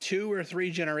 2 or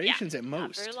 3 generations at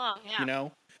most. Not very long. Yeah.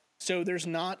 So there's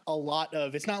not a lot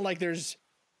of. It's not like there's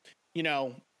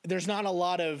not a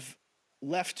lot of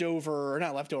leftover, or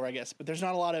not leftover, I guess. But there's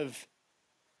not a lot of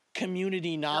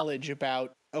community knowledge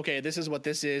about. Okay, this is what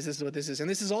this is. This is what this is, and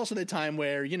this is also the time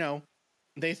where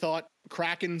they thought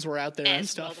krakens were out there and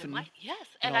stuff. Well,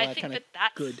 and I think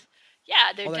that's good.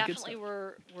 Yeah, they definitely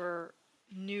were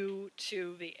new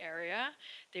to the area.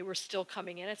 They were still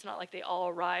coming in. It's not like they all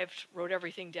arrived, wrote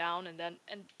everything down, but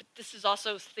this is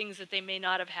also things that they may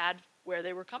not have had where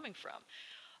they were coming from.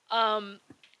 And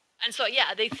so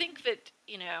they think that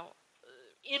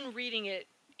in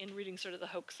reading sort of the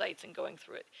hoax sites and going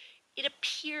through it, it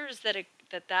appears that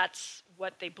that's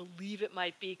what they believe it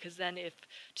might be, because then if,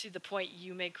 to the point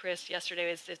you made, Chris,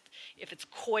 yesterday, is that if it's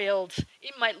coiled,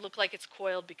 it might look like it's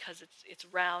coiled because it's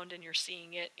round and you're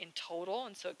seeing it in total,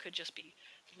 and so it could just be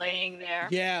laying there.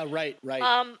 Yeah, right.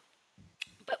 But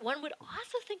one would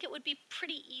also think it would be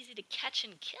pretty easy to catch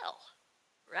and kill,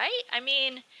 right? I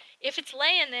mean, if it's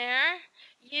laying there,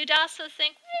 you'd also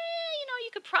think, you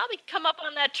could probably come up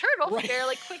on that turtle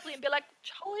fairly quickly and be like,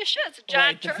 holy shit, it's a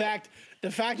giant turtle.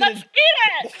 The fact Let's eat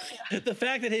it! The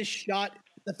fact that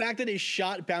his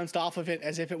shot bounced off of it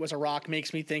as if it was a rock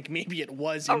makes me think maybe it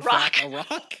was in fact a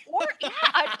rock. Or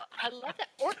I love that.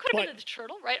 Or it could have been the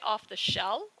turtle right off the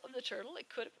shell of the turtle. It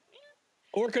could have.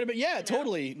 Or it could have been,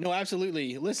 totally. No,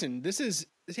 absolutely. Listen, it's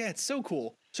so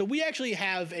cool. So we actually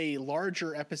have a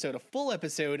larger episode, a full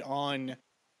episode on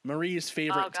Marie's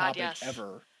favorite topic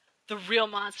ever. The real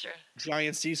monster.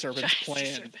 Giant sea serpents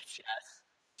planned. Yes.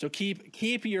 So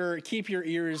keep your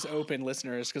ears open,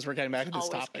 listeners, because we're getting back to this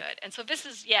topic. Good. And so this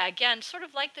is, again, sort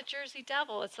of like the Jersey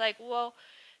Devil. It's like, well,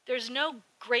 there's no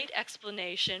great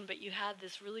explanation, but you have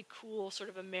this really cool sort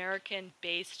of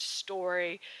American-based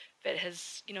story that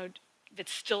has,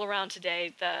 that's still around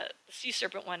today. The sea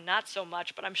serpent one, not so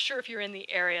much, but I'm sure if you're in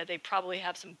the area, they probably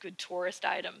have some good tourist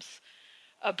items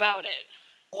about it.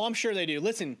 Oh, I'm sure they do.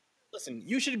 Listen,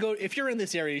 you should go, if you're in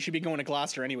this area, you should be going to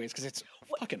Gloucester anyways, because it's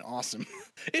fucking awesome.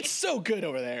 It's so good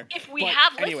over there. If we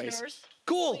have listeners,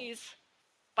 cool. Please,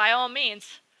 by all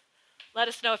means, let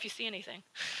us know if you see anything.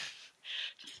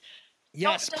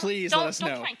 Yes, please let us know.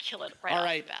 Don't try and kill it right off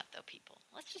the bat, though, people.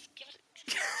 Let's just give it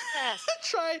a test.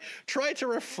 Try to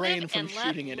refrain from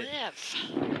shooting at it.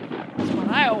 That's what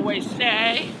I always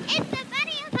say. It's the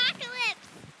bunny apocalypse.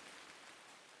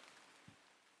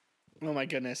 Oh my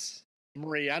goodness,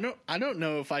 Marie, I don't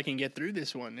know if I can get through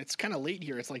this one. It's kind of late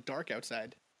here. It's like dark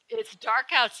outside. It's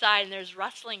dark outside and there's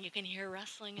rustling. You can hear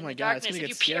rustling in the darkness. It's gonna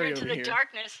get if you peer into the here.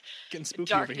 darkness, Getting spooky the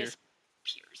darkness over here.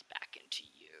 peers back into you.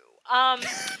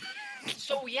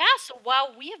 So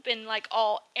while we have been like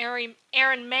all Aaron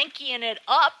Mankeying it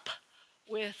up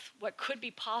with what could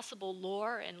be possible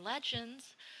lore and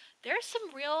legends, there's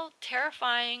some real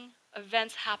terrifying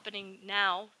events happening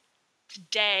now,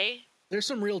 today. There's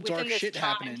some real dark shit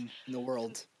happening in the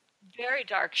world. Very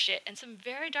dark shit, and some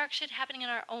very dark shit happening in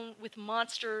our own, with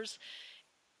monsters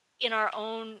in our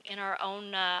own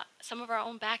some of our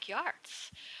own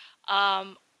backyards.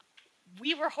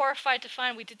 We were horrified to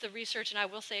find, we did the research, and I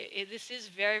will say this is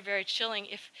very, very chilling.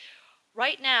 If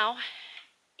right now,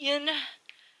 in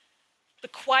the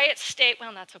quiet state,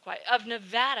 well, not so quiet, of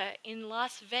Nevada, in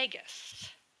Las Vegas,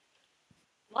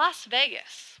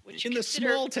 which in the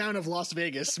small town of Las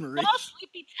Vegas, Marie. Small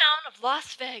sleepy town of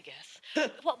Las Vegas.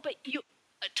 Well, but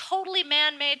a totally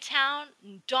man-made town,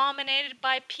 dominated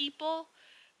by people,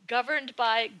 governed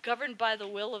by the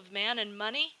will of man and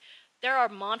money. There are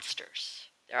monsters.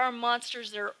 There are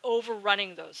monsters that are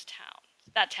overrunning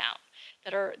that town,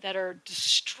 that are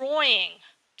destroying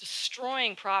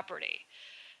property.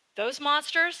 Those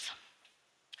monsters,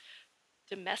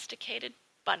 domesticated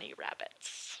bunny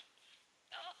rabbits.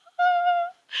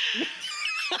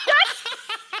 Yes!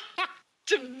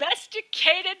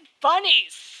 Domesticated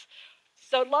bunnies.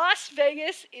 So Las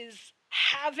Vegas is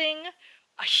having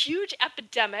a huge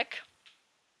epidemic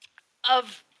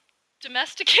of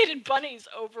domesticated bunnies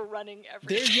overrunning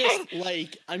everything. They're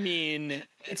just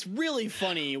it's really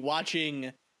funny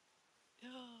watching.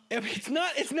 It's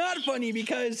not funny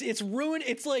because it's ruined.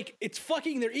 It's like it's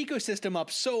fucking their ecosystem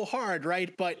up so hard,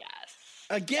 right? But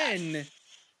again,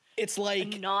 it's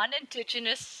like a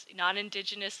non-indigenous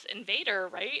invader,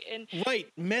 right? And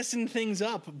messing things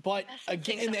up. But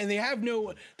again, and they have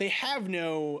no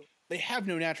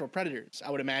natural predators.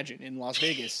 I would imagine in Las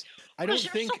Vegas. I don't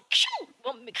think. So cute.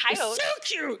 Well, coyotes. So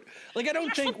cute. Like I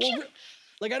don't think. Well,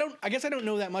 like I guess I don't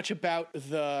know that much about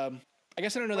the. I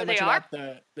guess I don't know that much about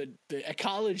the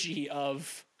ecology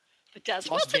of the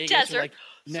desert. Las Vegas, it's a desert.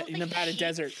 Or like Nevada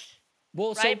desert.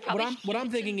 Well, right? So what I'm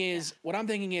thinking is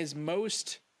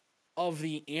most of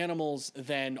the animals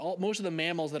then most of the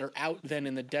mammals that are out then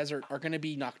in the desert are going to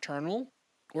be nocturnal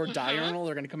or diurnal.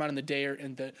 They're going to come out in the day or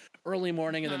in the early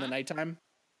morning and then the nighttime.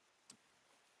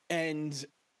 And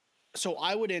so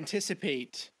I would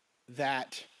anticipate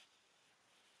that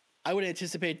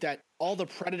all the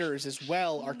predators as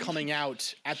well are coming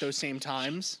out at those same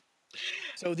times.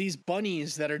 So these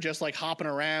bunnies that are just like hopping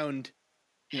around,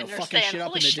 fucking shit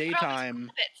up in the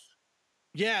daytime.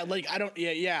 Yeah, like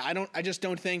I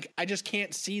just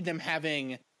can't see them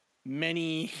having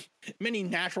many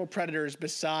natural predators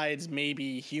besides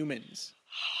maybe humans.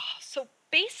 So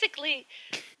basically,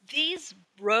 these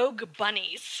rogue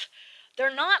bunnies,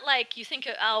 they're not like you think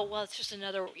of, it's just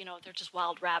another, they're just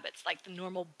wild rabbits, like the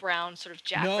normal brown sort of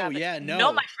jackrabbits.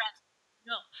 No, my friends.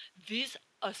 No. These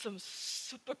are some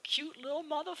super cute little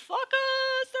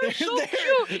motherfuckers. They're so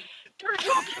cute. They're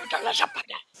so cute. They're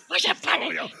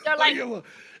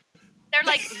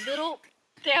like little,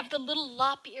 they have the little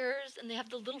lop ears and they have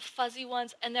the little fuzzy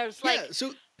ones, and there's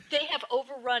they have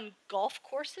overrun golf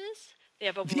courses. They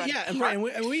have overrun. Yeah, and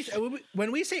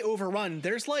when we say overrun,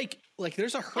 there's like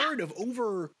there's a herd of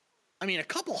a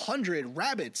couple hundred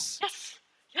rabbits.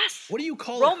 Yes. What do you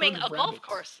call roaming a golf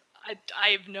course? I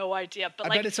have no idea, but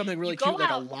I bet it's something really cute, like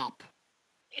a lop.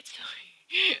 It's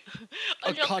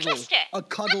a cuddle of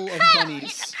bunnies.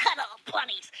 It's a cuddle of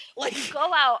bunnies. Like you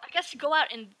go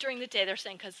out, and during the day they're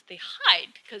saying because they hide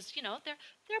because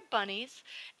they're bunnies,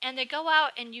 and they go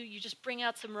out and you just bring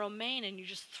out some romaine and you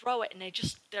just throw it and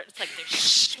it's like the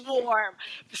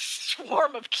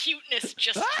swarm of cuteness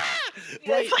just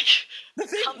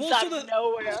comes out of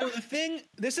nowhere. So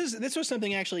this was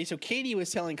something actually. So Katie was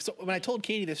telling. So when I told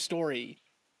Katie this story,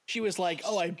 she was like,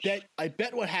 "Oh, I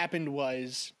bet what happened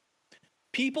was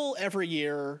people every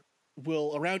year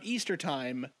will around Easter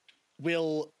time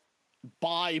will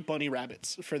buy bunny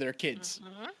rabbits for their kids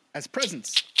as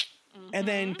presents. And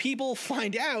then people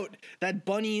find out that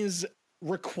bunnies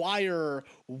require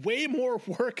way more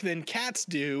work than cats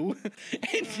do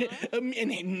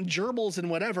and gerbils and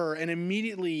whatever, and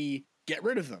immediately get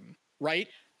rid of them, right?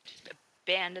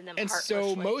 Abandon them and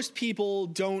heartlessly. So most people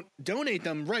don't donate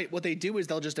them, right? What they do is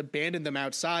they'll just abandon them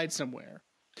outside somewhere.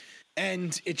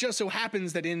 And it just so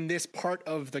happens that in this part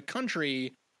of the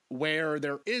country where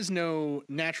there is no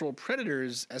natural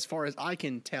predators, as far as I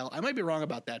can tell, I might be wrong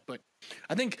about that, but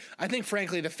I think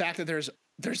frankly the fact that there's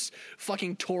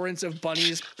fucking torrents of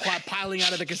bunnies piling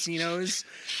out of the casinos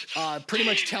pretty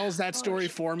much tells that story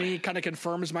for me, kind of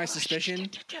confirms my suspicion.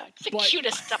 It's the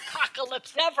cutest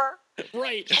apocalypse ever.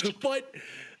 Right. But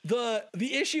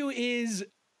the issue is,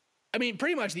 I mean,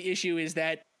 pretty much the issue is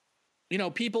that, you know,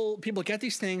 people get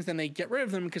these things, then they get rid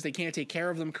of them because they can't take care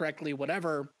of them correctly,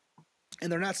 whatever,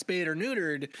 and they're not spayed or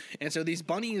neutered. And so these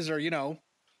bunnies are, you know,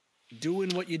 doing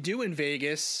what you do in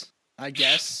Vegas, I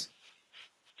guess.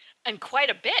 And quite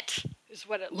a bit is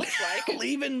what it looks like.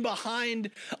 Leaving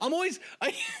behind.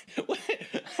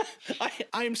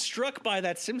 I'm struck by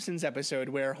that Simpsons episode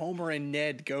where Homer and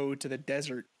Ned go to the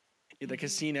desert, the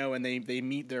casino, and they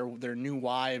meet their new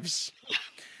wives.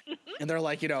 And they're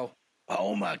like, you know,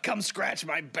 Homer, come scratch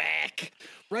my back.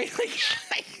 Right? Like,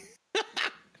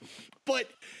 but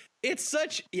it's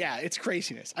such, it's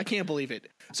craziness. I can't believe it.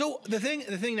 So the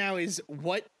thing now is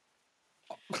what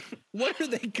are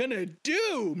they gonna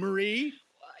do, Marie?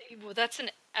 Well, that's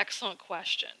an excellent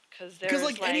question because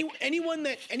like anyone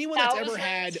that's ever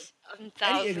had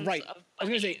right. I was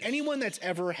gonna say anyone that's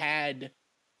ever had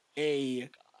a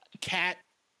cat,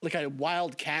 like a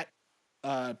wild cat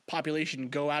population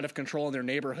go out of control in their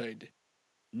neighborhood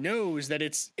knows that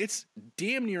it's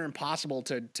damn near impossible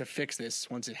to fix this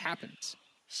once it happens.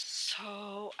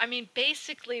 So, I mean,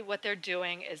 basically what they're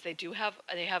doing is they have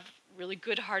really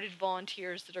good-hearted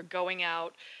volunteers that are going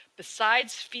out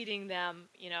besides feeding them,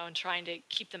 you know, and trying to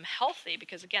keep them healthy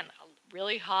because, again,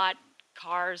 really hot,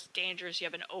 cars, dangerous. You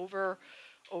have an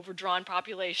overdrawn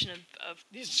population of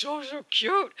these so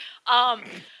cute.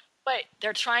 But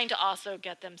they're trying to also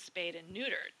get them spayed and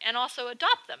neutered and also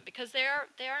adopt them because they are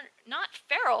not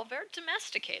feral, they're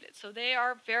domesticated. So they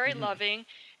are very loving.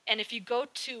 And if you go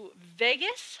to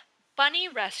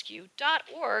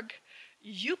VegasBunnyRescue.org,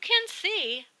 you can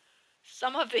see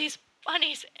some of these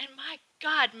bunnies. And my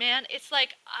God, man, it's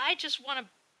like I just want to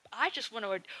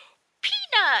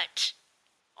Peanut.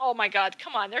 Oh my God,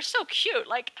 come on, they're so cute.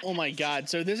 Like, oh my God,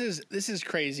 so this is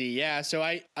crazy. Yeah, so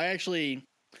I actually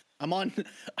I'm on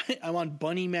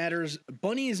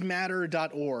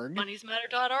bunniesmatter.org.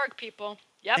 Bunniesmatter.org, people.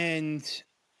 Yep. And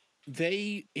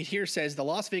it here says the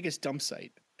Las Vegas dump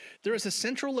site. There is a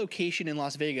central location in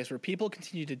Las Vegas where people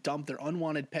continue to dump their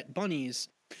unwanted pet bunnies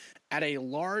at a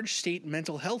large state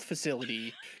mental health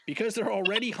facility because there are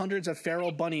already hundreds of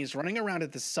feral bunnies running around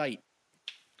at the site.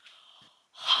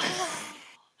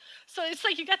 So it's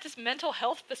like you got this mental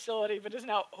health facility but is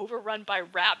now overrun by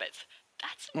rabbits.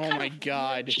 That's some kind of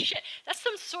God. Shit. That's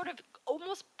some sort of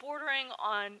almost bordering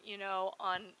on, you know,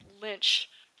 on Lynch,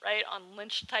 right? On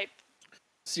Lynch type.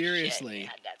 Seriously.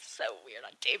 Shit. That's so weird.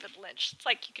 On David Lynch. It's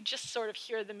like you could just sort of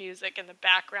hear the music in the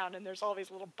background and there's all these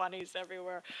little bunnies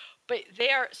everywhere. But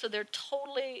they're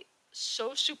totally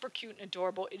so super cute and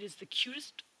adorable. It is the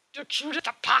cutest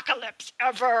apocalypse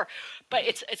ever. But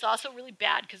it's also really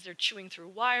bad because they're chewing through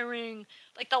wiring.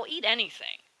 Like they'll eat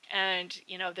anything. And,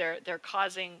 you know, they're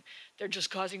just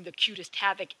causing the cutest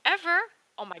havoc ever.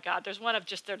 Oh my God, there's one of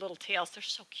just their little tails. They're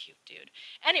so cute, dude.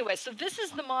 Anyway, so this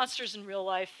is the monsters in real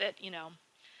life that, you know,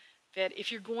 that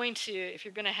if you're going to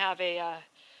have I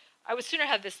would sooner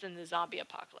have this than the zombie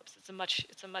apocalypse. It's a much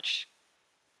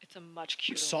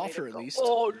cuter, softer at least.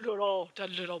 Oh,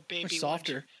 that little baby.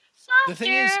 Softer. Softer. The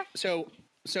thing is, so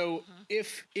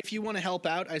if you want to help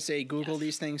out, I say Google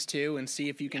these things too and see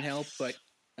if you can help. But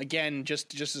again,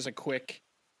 just as a quick,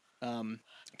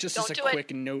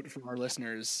 quick note from our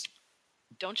listeners.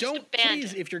 Don't abandon.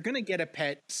 Please, if you're gonna get a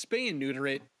pet, spay and neuter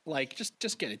it. Like,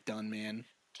 just get it done, man.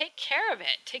 Take care of it.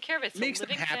 It's makes them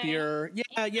happier. Yeah.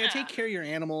 Take care of your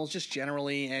animals, just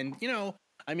generally, and you know,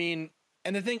 I mean,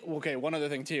 and the thing. Okay, one other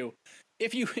thing too.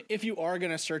 If you are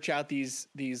gonna search out these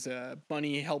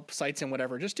bunny help sites and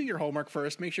whatever, just do your homework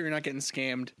first. Make sure you're not getting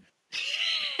scammed.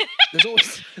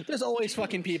 There's always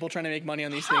fucking people trying to make money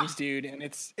on these things, dude, and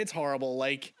it's horrible.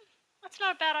 Like, that's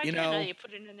not a bad idea. You know, you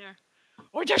put it in there.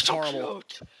 Oh, they're so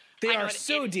cute. They are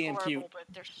so damn horrible, cute. But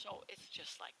it's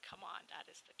just like, come on,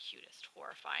 that is the cutest,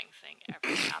 horrifying thing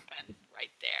ever happened right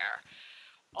there.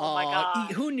 Oh my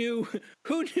God. Who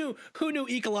knew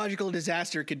ecological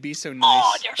disaster could be so nice?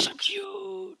 Oh, they're so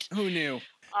cute. Who knew?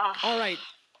 All right.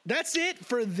 That's it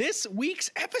for this week's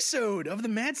episode of the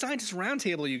Mad Scientist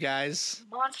Roundtable, you guys.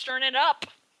 Monstering it up.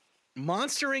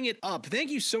 Monstering it up.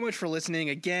 Thank you so much for listening.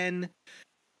 Again,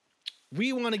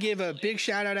 we want to give a big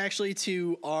shout out actually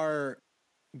to our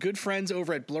good friends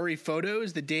over at Blurry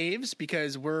Photos, the Daves,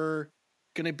 because we're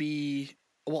going to be,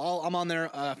 I'm on there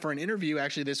for an interview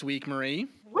actually this week, Marie.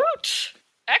 Woot!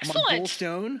 Excellent. I'm on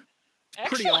Bullstone.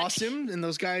 Pretty awesome. And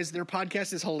those guys, their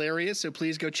podcast is hilarious, so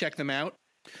please go check them out.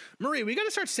 Marie, we got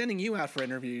to start sending you out for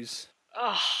interviews.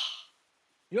 Oh.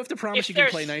 You have to promise you can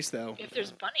play nice, though. If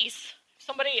there's bunnies. If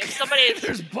somebody if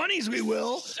there's bunnies, we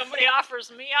will. Somebody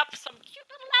offers me up some cute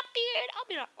little lap beard, I'll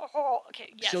be like,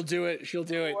 okay, yes. She'll do it.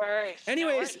 No worries.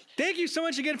 Anyways, thank you so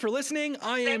much again for listening.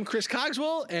 I am Chris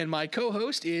Cogswell, and my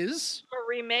co-host is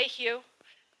Marie Mayhew.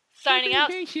 Signing out.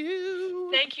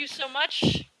 Mayhew. Thank you so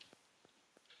much.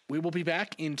 We will be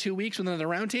back in 2 weeks with another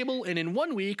roundtable, and in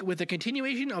 1 week with a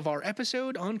continuation of our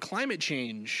episode on climate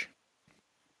change.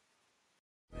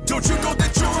 Don't you know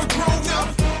that you're a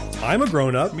grown-up? I'm a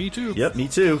grown-up. Me too. Yep, me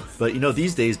too. But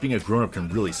these days being a grown-up can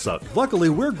really suck. Luckily,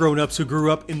 we're grown-ups who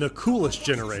grew up in the coolest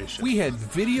generation. We had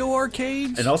video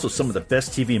arcades. And also some of the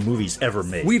best TV and movies ever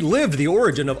made. We lived the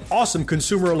origin of awesome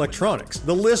consumer electronics.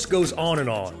 The list goes on and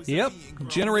on. Yep,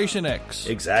 Generation X.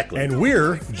 Exactly. And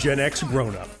we're Gen X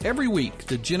grown-up. Every week,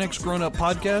 the Gen X Grown Up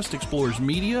podcast explores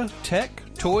media, tech,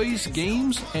 toys,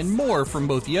 games, and more from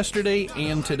both yesterday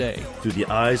and today. Through the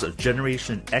eyes of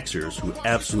Generation Xers who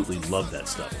absolutely love that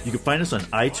stuff. You can find us on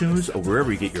iTunes or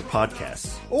wherever you get your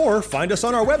podcasts. Or find us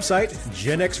on our website,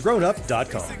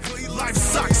 genxgrownup.com. Life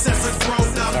sucks as a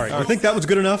grown-up. All right, you think that was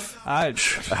good enough? I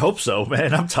hope so,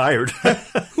 man. I'm tired.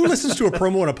 Who listens to a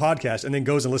promo on a podcast and then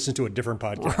goes and listens to a different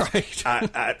podcast?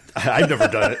 Right. I've never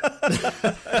done it.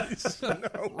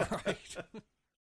 No. Right.